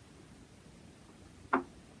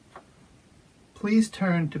 Please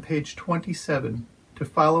turn to page 27 to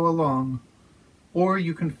follow along, or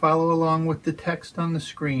you can follow along with the text on the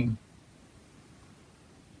screen.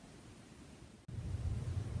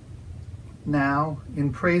 Now,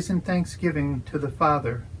 in praise and thanksgiving to the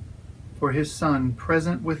Father, for his Son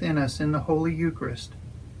present within us in the Holy Eucharist,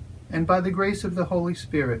 and by the grace of the Holy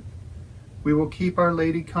Spirit, we will keep Our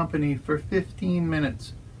Lady company for 15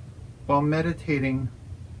 minutes while meditating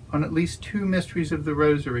on at least 2 mysteries of the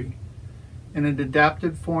Rosary in an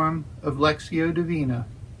adapted form of Lectio Divina,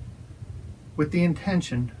 with the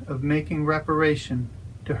intention of making reparation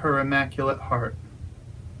to her Immaculate Heart.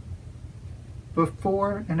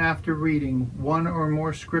 Before and after reading one or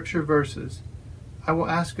more scripture verses, I will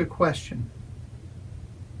ask a question.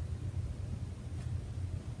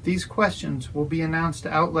 These questions will be announced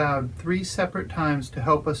out loud 3 separate times to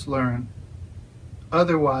help us learn.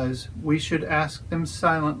 Otherwise, we should ask them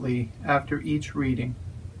silently after each reading.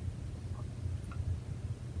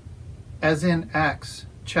 As in Acts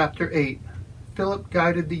chapter 8, Philip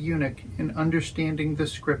guided the eunuch in understanding the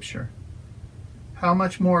Scripture. How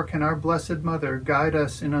much more can our Blessed Mother guide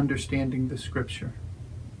us in understanding the Scripture?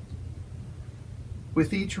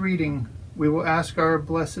 With each reading, we will ask our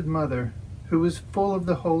Blessed Mother, who is full of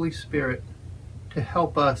the Holy Spirit, to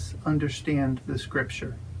help us understand the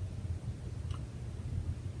Scripture.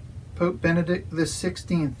 Pope Benedict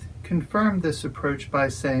XVI confirmed this approach by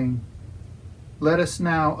saying, "Let us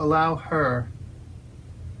now allow her,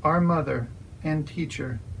 our Mother and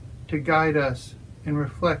Teacher, to guide us in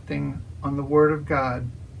reflecting on the Word of God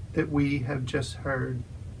that we have just heard."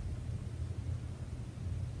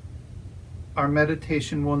 Our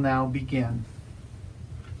meditation will now begin.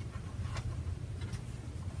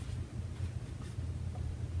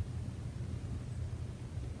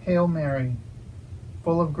 Hail Mary,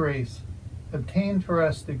 full of grace, obtain for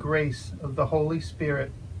us the grace of the Holy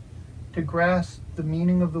Spirit to grasp the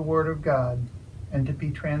meaning of the Word of God and to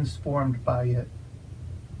be transformed by it.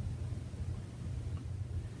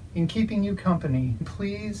 In keeping you company,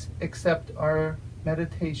 please accept our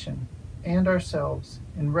meditation and ourselves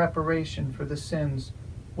in reparation for the sins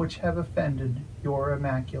which have offended your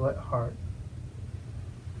Immaculate Heart.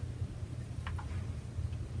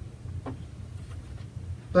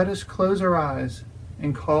 Let us close our eyes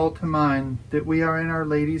and call to mind that we are in Our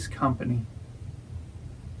Lady's company.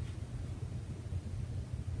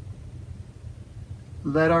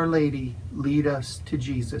 let Our Lady lead us to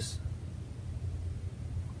Jesus.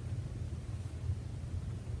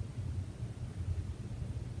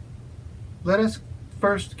 Let us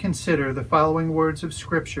first consider the following words of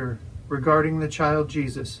Scripture regarding the child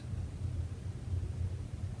Jesus.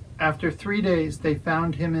 After 3 days they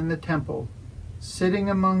found him in the temple, sitting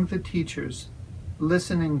among the teachers,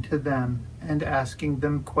 listening to them and asking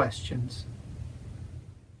them questions.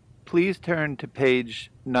 Please turn to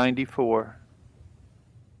page 94.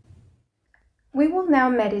 We will now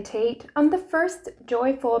meditate on the first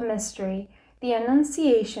joyful mystery, the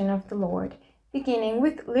Annunciation of the Lord, beginning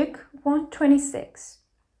with Luke 1:26.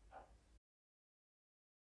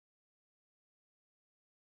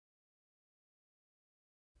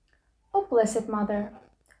 O Blessed Mother,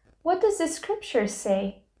 what does the Scripture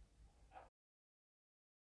say?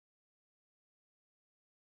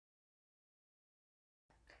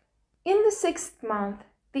 In the 6th month,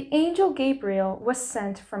 the angel Gabriel was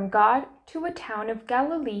sent from God to a town of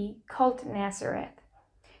Galilee called Nazareth,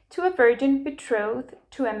 to a virgin betrothed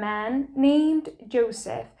to a man named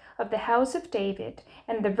Joseph of the house of David,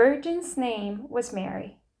 and the virgin's name was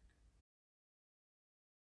Mary.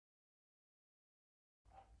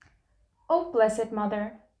 O Blessed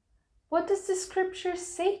Mother, what does the Scripture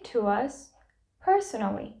say to us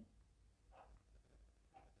personally?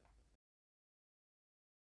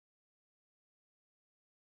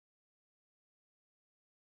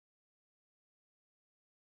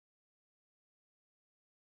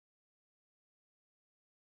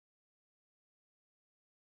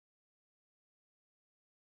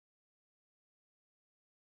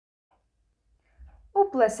 O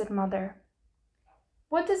Blessed Mother,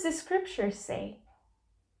 what does the Scripture say?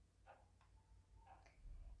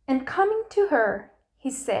 And coming to her, he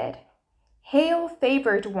said, Hail,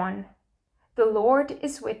 favored one, the Lord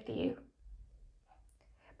is with you.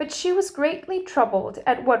 But she was greatly troubled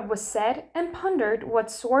at what was said and pondered what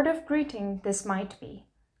sort of greeting this might be.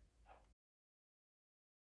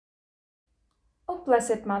 O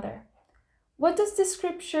Blessed Mother, what does the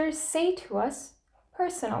Scripture say to us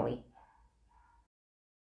personally?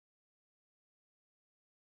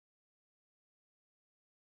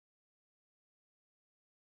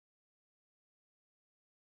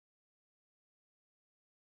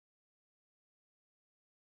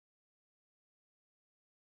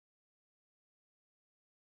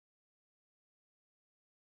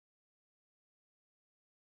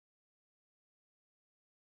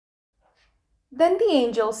 Then the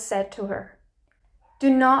angel said to her, Do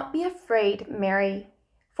not be afraid, Mary,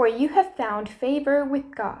 for you have found favor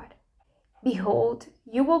with God. Behold,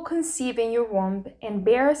 you will conceive in your womb and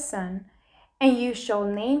bear a son, and you shall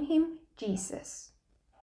name him Jesus.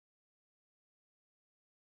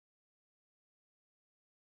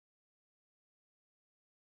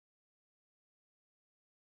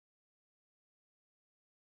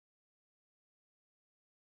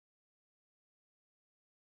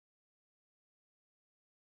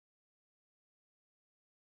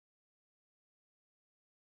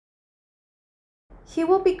 He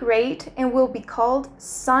will be great and will be called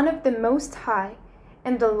Son of the Most High,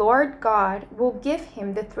 and the Lord God will give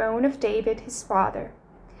him the throne of David his father.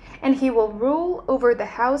 And he will rule over the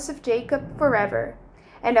house of Jacob forever,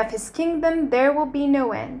 and of his kingdom there will be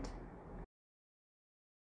no end.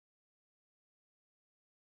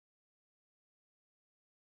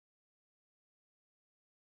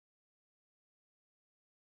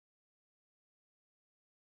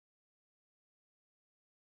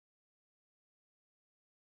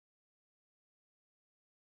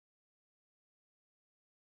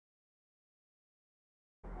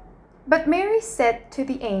 But Mary said to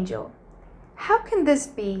the angel, How can this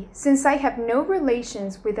be, since I have no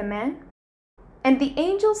relations with a man? And the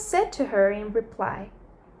angel said to her in reply,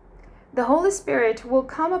 The Holy Spirit will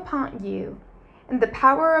come upon you, and the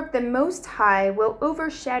power of the Most High will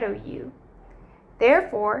overshadow you.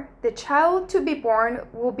 Therefore, the child to be born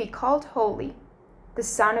will be called Holy, the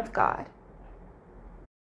Son of God.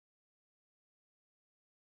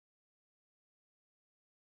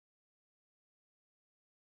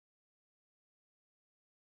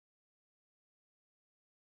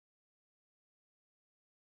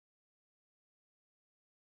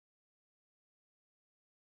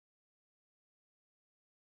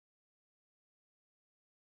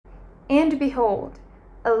 And behold,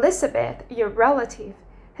 Elizabeth, your relative,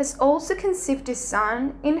 has also conceived a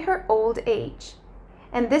son in her old age.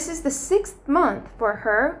 And this is the 6th month for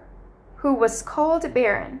her who was called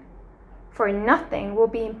barren, for nothing will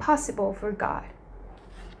be impossible for God.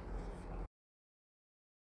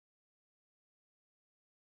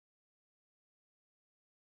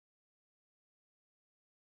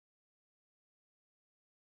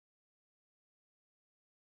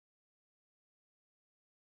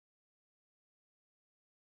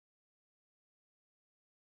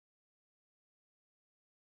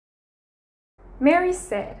 Mary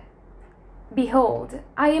said, "Behold,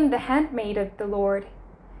 I am the handmaid of the Lord.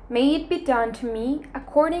 May it be done to me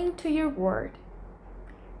according to your word."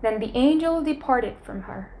 Then the angel departed from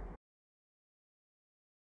her.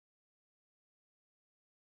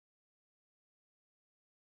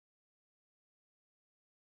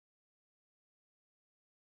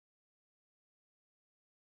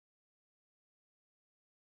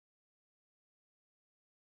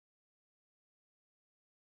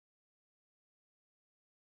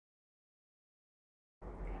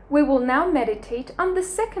 We will now meditate on the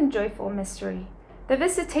second joyful mystery, the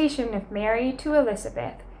visitation of Mary to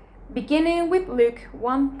Elizabeth, beginning with Luke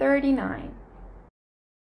 1:39.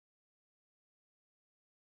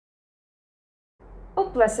 O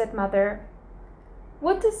Blessed Mother,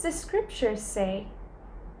 what does the Scripture say?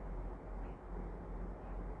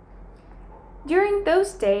 During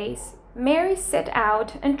those days, Mary set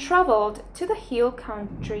out and traveled to the hill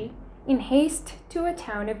country in haste to a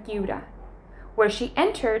town of Judah, where she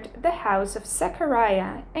entered the house of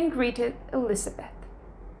Zechariah and greeted Elizabeth.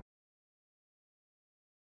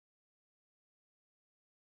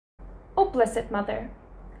 O Blessed Mother,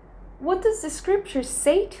 what does the Scripture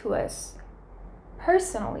say to us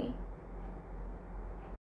personally?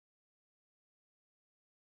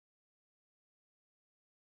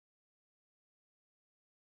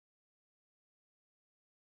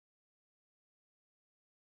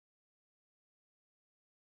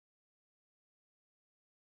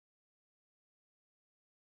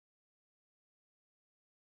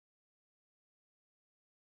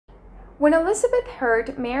 When Elizabeth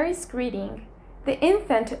heard Mary's greeting, the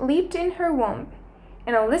infant leaped in her womb,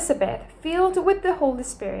 and Elizabeth, filled with the Holy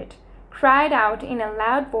Spirit, cried out in a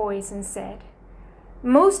loud voice and said,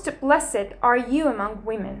 "Most blessed are you among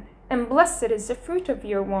women, and blessed is the fruit of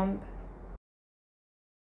your womb."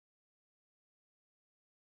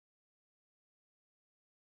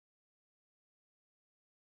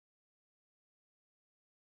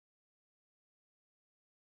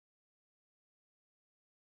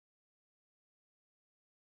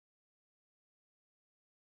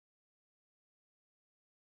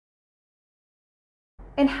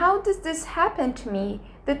 And how does this happen to me,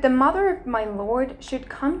 that the mother of my Lord should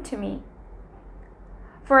come to me?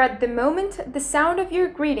 For at the moment the sound of your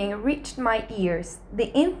greeting reached my ears,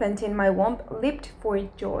 the infant in my womb leaped for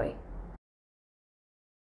joy.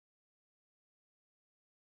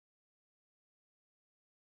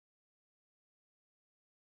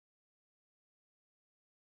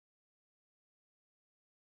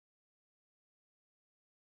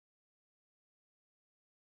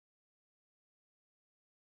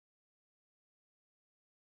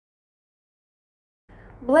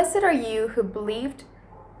 Blessed are you who believed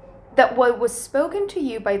that what was spoken to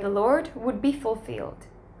you by the Lord would be fulfilled.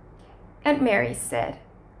 And Mary said,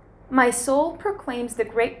 "My soul proclaims the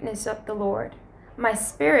greatness of the Lord. My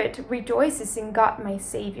spirit rejoices in God my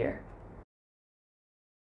Savior."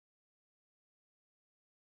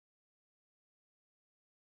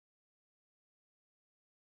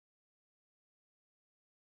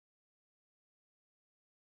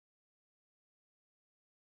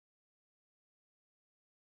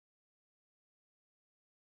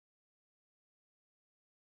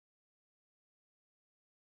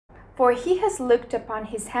 For he has looked upon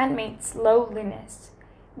his handmaid's lowliness.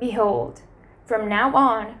 Behold, from now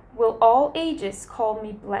on will all ages call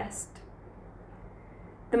me blessed.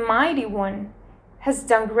 The Mighty One has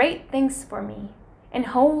done great things for me, and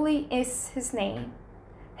holy is his name.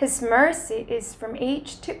 His mercy is from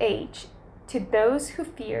age to age to those who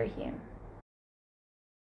fear him.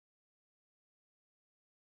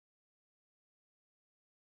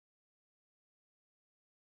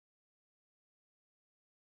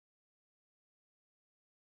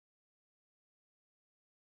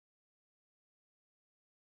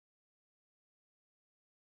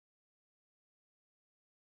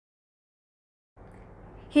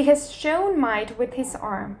 He has shown might with his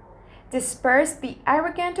arm, dispersed the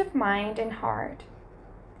arrogant of mind and heart.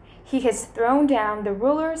 He has thrown down the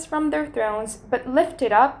rulers from their thrones, but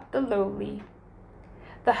lifted up the lowly.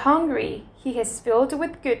 The hungry he has filled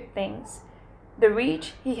with good things, the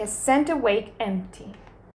rich he has sent away empty.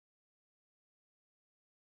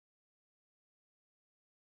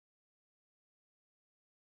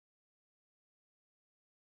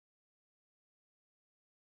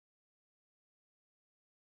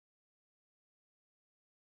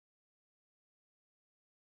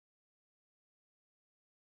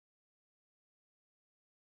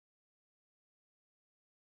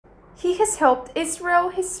 He has helped Israel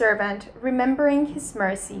his servant, remembering his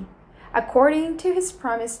mercy, according to his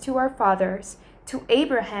promise to our fathers, to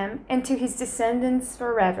Abraham and to his descendants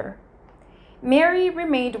forever. Mary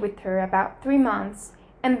remained with her about 3 months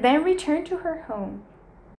and then returned to her home.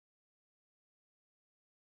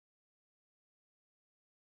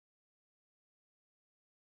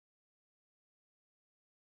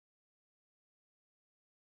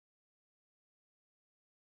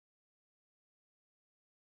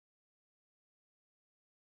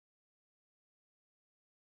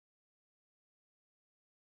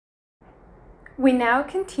 We now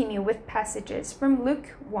continue with passages from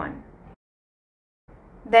Luke 1.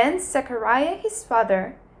 Then Zechariah his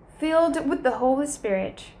father, filled with the Holy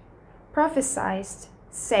Spirit, prophesied,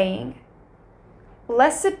 saying,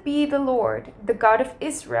 Blessed be the Lord, the God of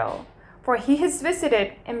Israel, for he has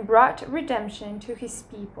visited and brought redemption to his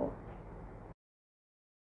people.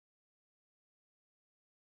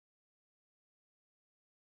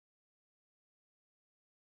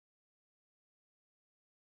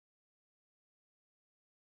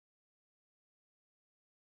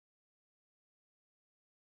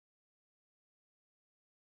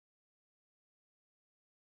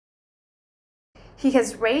 He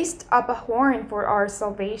has raised up a horn for our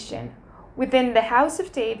salvation within the house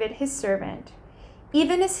of David his servant,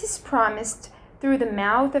 even as he's promised through the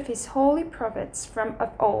mouth of his holy prophets from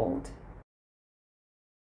of old.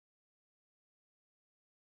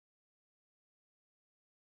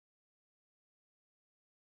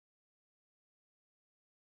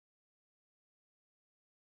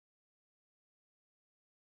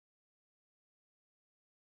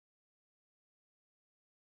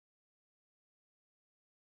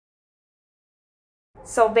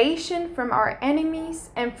 Salvation from our enemies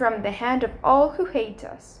and from the hand of all who hate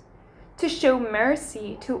us, to show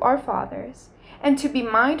mercy to our fathers, and to be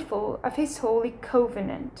mindful of his holy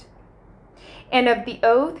covenant, and of the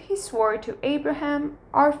oath he swore to Abraham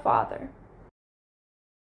our father.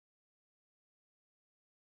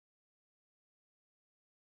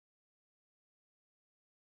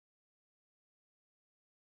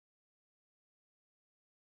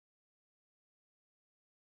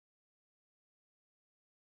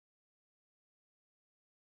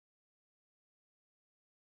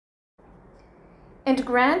 And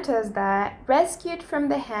grant us that, rescued from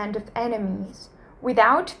the hand of enemies,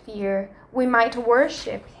 without fear, we might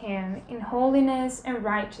worship him in holiness and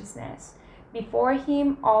righteousness before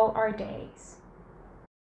him all our days.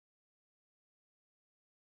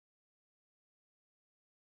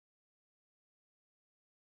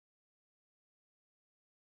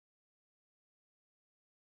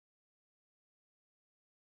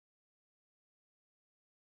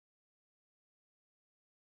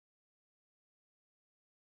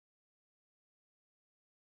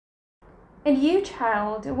 And you,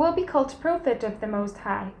 child, will be called prophet of the Most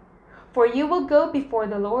High, for you will go before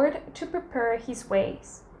the Lord to prepare his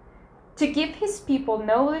ways, to give his people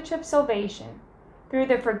knowledge of salvation through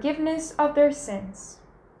the forgiveness of their sins.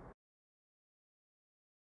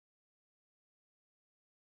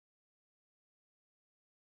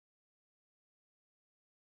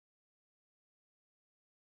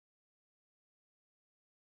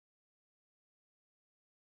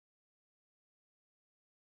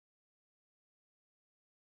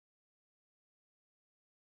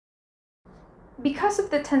 Because of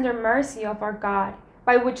the tender mercy of our God,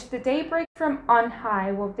 by which the daybreak from on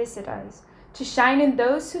high will visit us, to shine in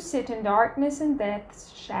those who sit in darkness and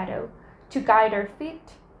death's shadow, to guide our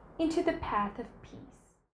feet into the path of peace.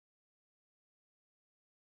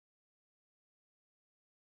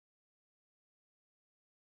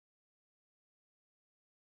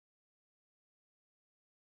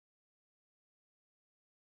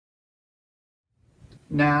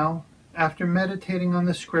 Now, after meditating on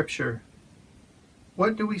the Scripture,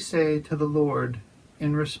 what do we say to the Lord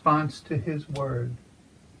in response to his word?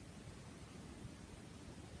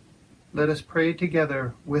 Let us pray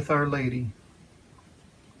together with Our Lady.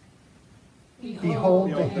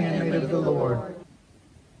 Behold the handmaid of the Lord.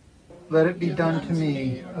 Let it be done to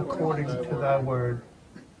me according to thy word.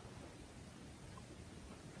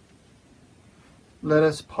 Let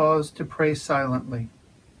us pause to pray silently.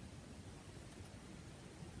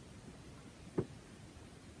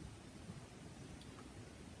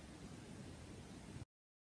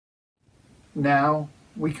 Now,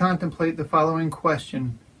 we contemplate the following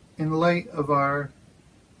question in light of our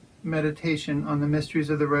meditation on the mysteries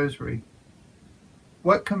of the Rosary.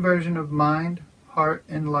 What conversion of mind, heart,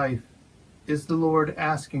 and life is the Lord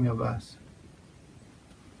asking of us?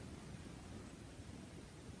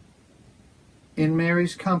 In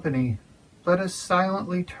Mary's company, let us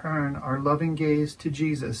silently turn our loving gaze to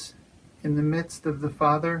Jesus in the midst of the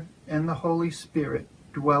Father and the Holy Spirit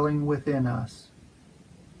dwelling within us.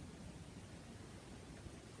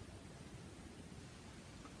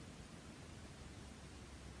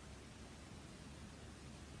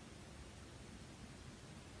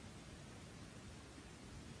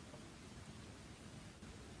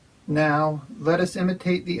 Now, let us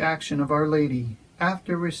imitate the action of Our Lady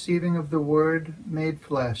after receiving of the Word made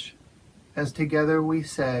flesh, as together we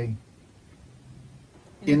say,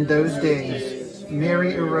 "In those days,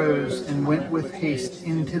 Mary arose and went with haste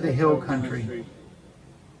into the hill country."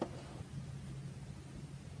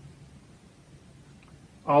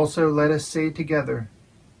 Also, let us say together,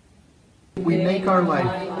 "We make our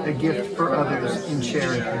life a gift for others in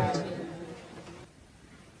charity."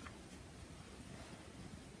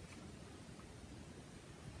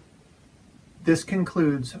 This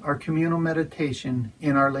concludes our communal meditation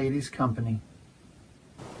in Our Lady's company.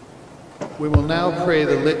 We will now pray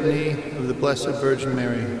the Litany of the Blessed Virgin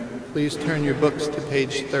Mary. Please turn your books to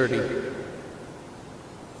page 30.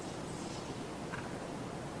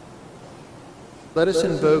 Let us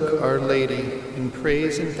invoke Our Lady in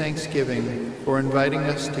praise and thanksgiving for inviting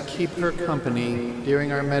us to keep her company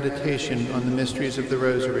during our meditation on the mysteries of the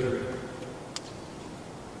Rosary.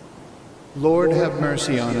 Lord, have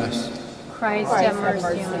mercy on us. Christ, have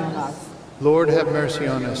mercy on us. Lord, have mercy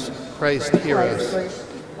on us. Christ, hear us.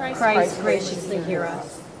 Christ, graciously hear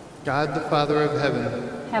us. God, the Father of heaven,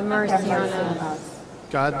 Have mercy on us.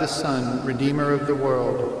 God, the Son, Redeemer of the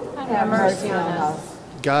world, Have mercy on us.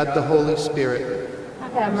 God, the Holy Spirit,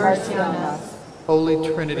 Have mercy on us. Holy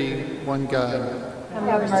Trinity, one God, Have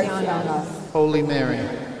mercy on us. Holy Mary,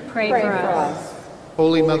 Pray for us.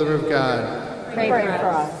 Holy Mother of God, Pray for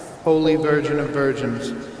us. Holy Virgin of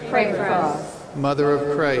Virgins, Pray for us. Mother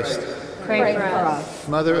of Christ, Pray for us.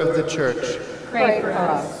 Mother of the Church, Pray for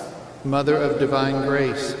us. Mother of divine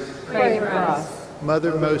grace, Pray for us.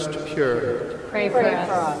 Mother most pure, Pray for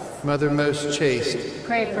us. Mother most chaste,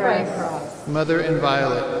 Pray for us. Mother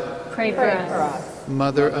inviolate, Pray for us.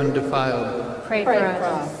 Mother undefiled, Pray for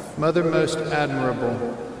us. Mother most admirable,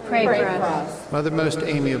 Pray for us. Mother most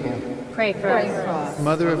amiable, Pray for us.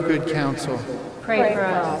 Mother of good counsel, Pray for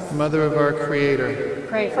us. Mother of our Creator,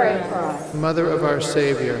 Pray for us. Mother of our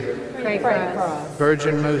Savior, Pray for us.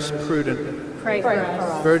 Virgin most prudent, Pray for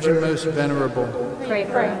us. Virgin most venerable, Pray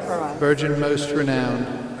for us. Virgin most renowned,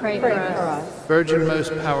 Pray for us. Virgin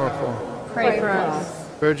most powerful, Pray for us.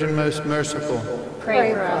 Virgin most merciful,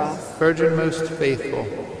 Pray for us. Virgin most faithful,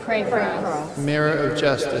 Pray for us. Mirror of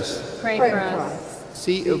justice, Pray for us.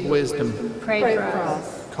 Seat of wisdom, Pray for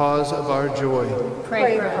us. cause of our joy,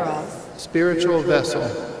 Pray for us. spiritual vessel,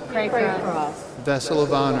 Pray for us. vessel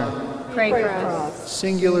of honor, Pray for us.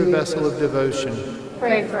 singular vessel of devotion,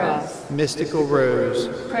 Pray for us. mystical rose,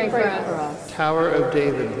 Pray for us. Tower of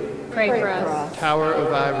David, Pray for us. Tower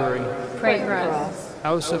of ivory, Pray for us.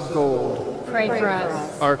 House of gold, Pray for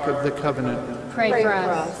us. Ark of the covenant, Pray for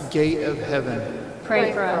us. Gate of heaven,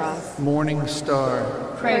 Pray for us. morning star,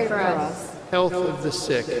 Pray for us. health of the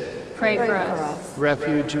sick, Pray for us.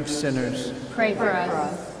 refuge of sinners, Pray for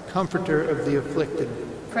us. comforter of the afflicted,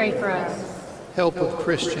 Pray for us. help of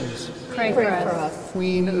Christians, Pray for us.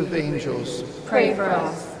 Queen of angels, Pray for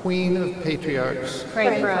us. Queen of patriarchs,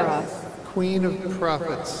 Pray for us. Queen of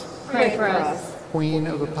prophets, Pray for us. Queen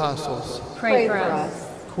of apostles, Pray for us.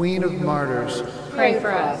 Queen of martyrs, Pray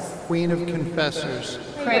for us. Queen of confessors,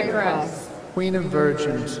 Pray for us. Queen of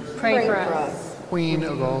virgins, Pray for us. Queen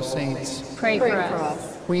of all saints, Pray for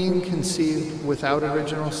us. Queen conceived without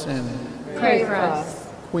original sin, Pray for us.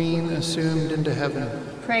 Queen assumed into heaven,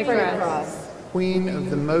 Pray for us. Queen of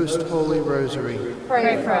the most holy rosary,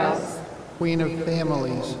 Pray for us. Queen of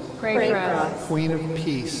families, Pray for us. Queen of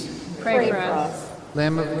peace, Pray for us.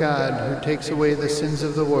 Lamb of God who takes away the sins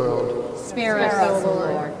of the world, Spare us, O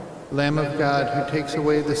Lord. Lamb of God who takes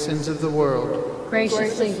away the sins of the world,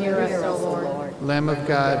 Graciously hear us, O Lord. Lamb of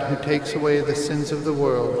God who takes away the sins of the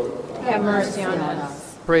world, Have mercy on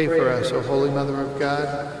us, pray for us, O Holy Mother of God.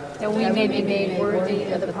 that we may be made worthy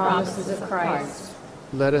of the promises of Christ.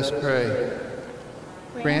 Let us pray.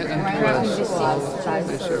 Grant unto us, all thy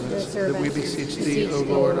servants, that we beseech thee, O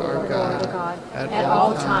Lord our God, at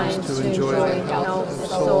all times to enjoy the health of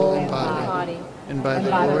soul and body, and by the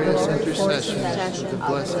glorious intercession of the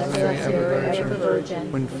Blessed Mary, ever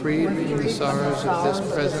Virgin, when freed from the sorrows of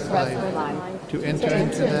this present life, to enter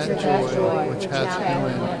into that joy which hath no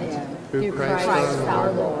end. Through Christ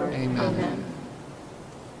our Lord. Amen.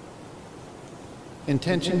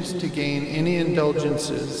 Intentions to gain any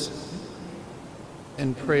indulgences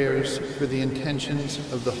and prayers for the intentions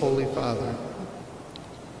of the Holy Father.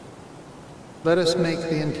 Let us make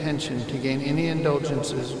the intention to gain any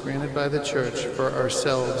indulgences granted by the Church for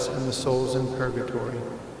ourselves and the souls in purgatory.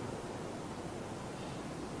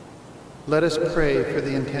 Let us pray for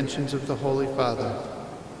the intentions of the Holy Father.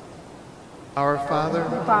 Our Father,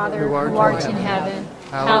 who art in heaven,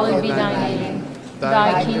 hallowed be thy name.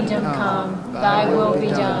 Thy kingdom come, thy will be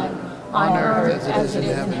done, on earth as it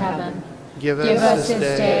is in heaven. Give us this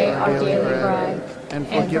day our daily bread, and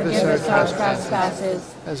forgive us our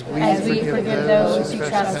trespasses, as we forgive those who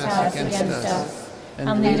trespass against us.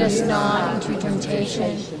 And lead us not into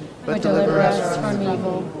temptation, but deliver us from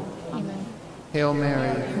evil. Amen. Hail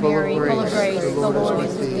Mary, full of grace, the Lord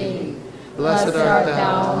is with thee. Blessed art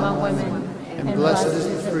thou among women, and blessed is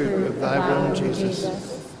the fruit of thy womb,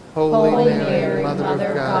 Jesus. Holy Mary, Mother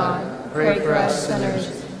of God, pray for us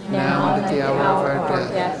sinners, now and at the hour of our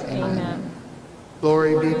death. Amen.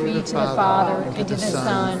 Glory be to the Father, and to the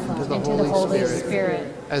Son, and to the Holy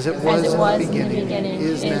Spirit, as it was in the beginning,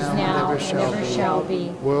 is now, and ever shall be,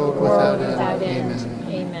 world without end.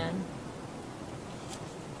 Amen.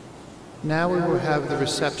 Now we will have the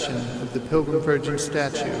reception of the Pilgrim Virgin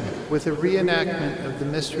statue with a reenactment of the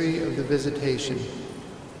mystery of the Visitation.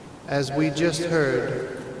 As we just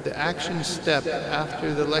heard, the action step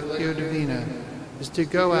after the Lectio Divina is to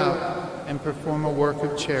go out and perform a work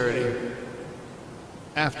of charity.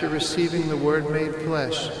 After receiving the Word made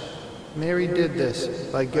flesh, Mary did this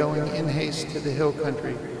by going in haste to the hill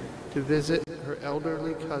country to visit her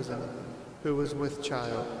elderly cousin who was with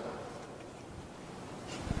child.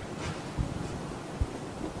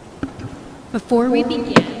 Before we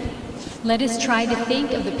begin, let us try to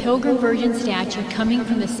think of the Pilgrim Virgin statue coming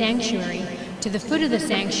from the sanctuary to the foot of the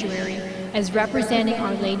sanctuary as representing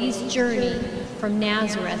Our Lady's journey from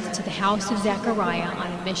Nazareth to the house of Zechariah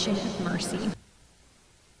on a mission of mercy.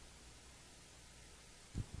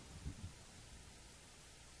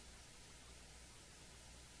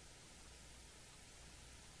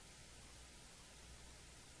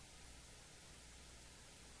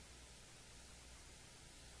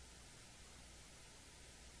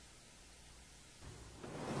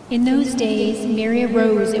 In those days, Mary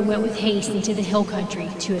arose and went with haste into the hill country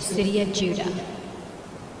to a city of Judah.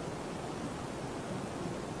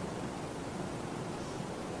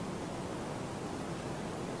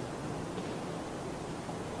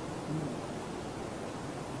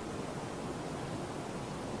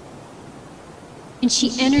 And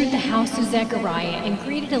she entered the house of Zechariah and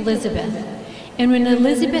greeted Elizabeth. And when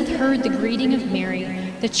Elizabeth heard the greeting of Mary,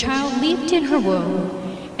 the child leaped in her womb.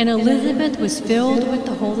 And Elizabeth was filled with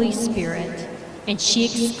the Holy Spirit, and she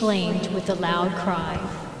exclaimed with a loud cry,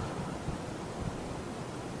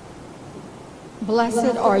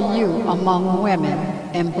 "Blessed are you among women,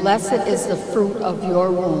 and blessed is the fruit of your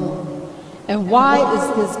womb. And why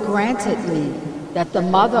is this granted me, that the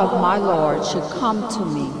mother of my Lord should come to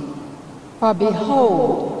me? For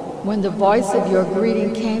behold, when the voice of your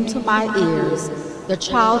greeting came to my ears, the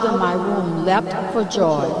child in my womb leapt for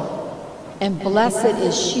joy. And blessed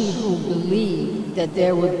is she who believed that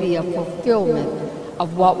there would be a fulfillment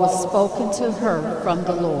of what was spoken to her from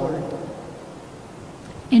the Lord."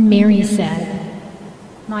 And Mary said,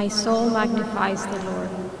 "My soul magnifies the Lord,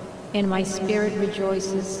 and my spirit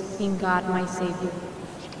rejoices in God my Savior.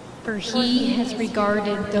 For he has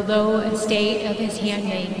regarded the low estate of his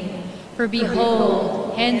handmaid. For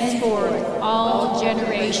behold, henceforth all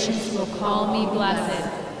generations will call me blessed.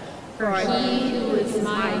 For he who is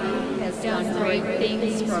mighty has done great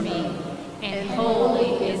things for me, and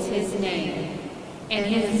holy is his name. And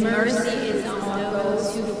his mercy is on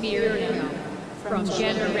those who fear him, from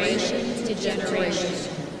generation to generation.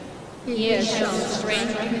 He has shown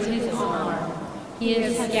strength with his arm. He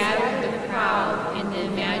has scattered the proud in the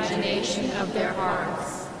imagination of their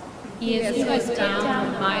hearts. He has put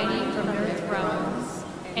down the mighty from their thrones,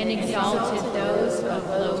 and exalted those of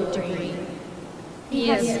low degree. He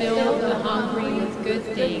has filled the hungry with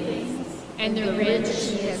good things, and the rich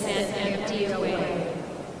he has sent empty away.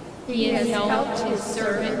 He has helped his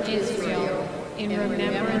servant Israel in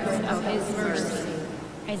remembrance of his mercy,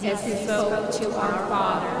 as he spoke to our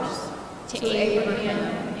fathers, to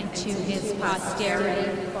Abraham, and to his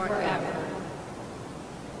posterity forever."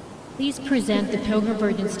 Please present the Pilgrim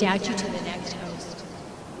Virgin statue to the next host.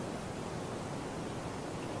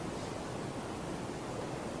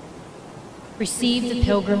 Receive the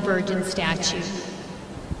Pilgrim Virgin statue.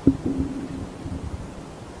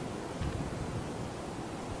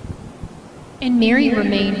 And Mary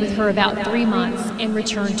remained with her about 3 months and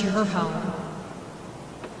returned to her home.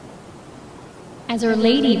 As Our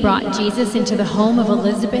Lady brought Jesus into the home of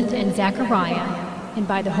Elizabeth and Zechariah, and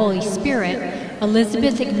by the Holy Spirit,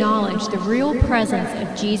 Elizabeth acknowledged the real presence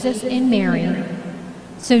of Jesus in Mary.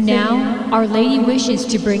 So now, Our Lady wishes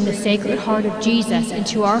to bring the Sacred Heart of Jesus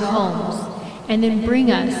into our homes, and then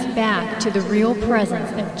bring us back to the real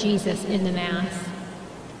presence of Jesus in the Mass.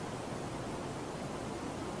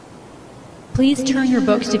 Please turn your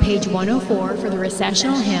books to page 104 for the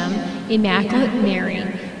recessional hymn, Immaculate Mary,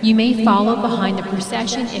 You may follow behind the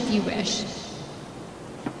procession if you wish.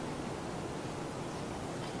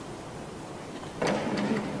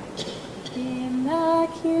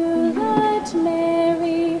 Immaculate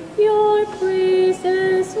Mary, your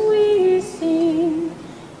praises we sing.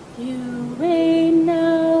 You reign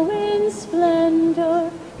now in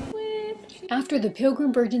splendor. After the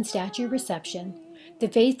Pilgrim Virgin statue reception, the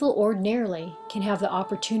faithful ordinarily can have the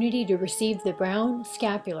opportunity to receive the brown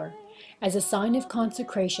scapular as a sign of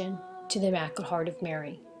consecration to the Immaculate Heart of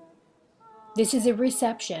Mary. This is a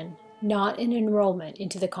reception, not an enrollment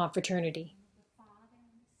into the confraternity.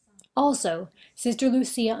 Also, Sister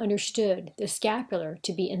Lucia understood the scapular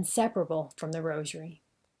to be inseparable from the Rosary.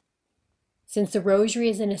 Since the Rosary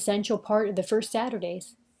is an essential part of the First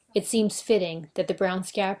Saturdays, it seems fitting that the brown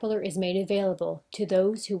scapular is made available to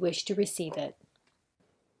those who wish to receive it.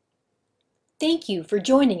 Thank you for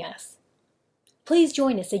joining us. Please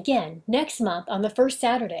join us again next month on the first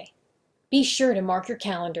Saturday. Be sure to mark your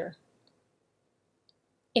calendar.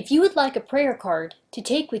 If you would like a prayer card to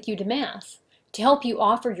take with you to Mass to help you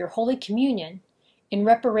offer your Holy Communion in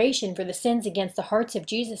reparation for the sins against the hearts of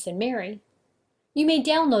Jesus and Mary, you may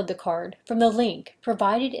download the card from the link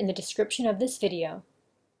provided in the description of this video.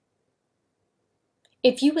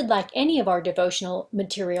 If you would like any of our devotional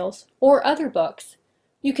materials or other books,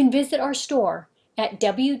 you can visit our store at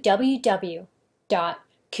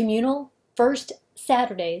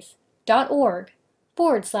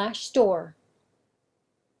www.communalfirstsaturdays.org/store.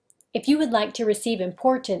 If you would like to receive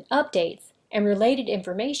important updates and related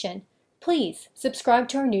information, please subscribe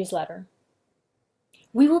to our newsletter.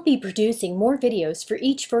 We will be producing more videos for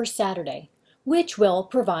each first Saturday, which will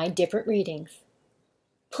provide different readings.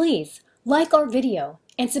 Please like our video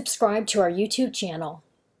and subscribe to our YouTube channel.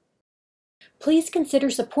 Please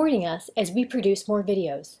consider supporting us as we produce more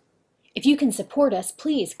videos. If you can support us,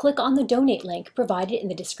 please click on the donate link provided in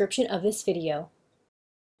the description of this video.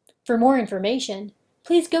 For more information,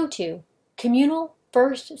 please go to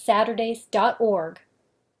communalfirstsaturdays.org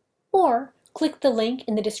or click the link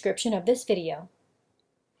in the description of this video.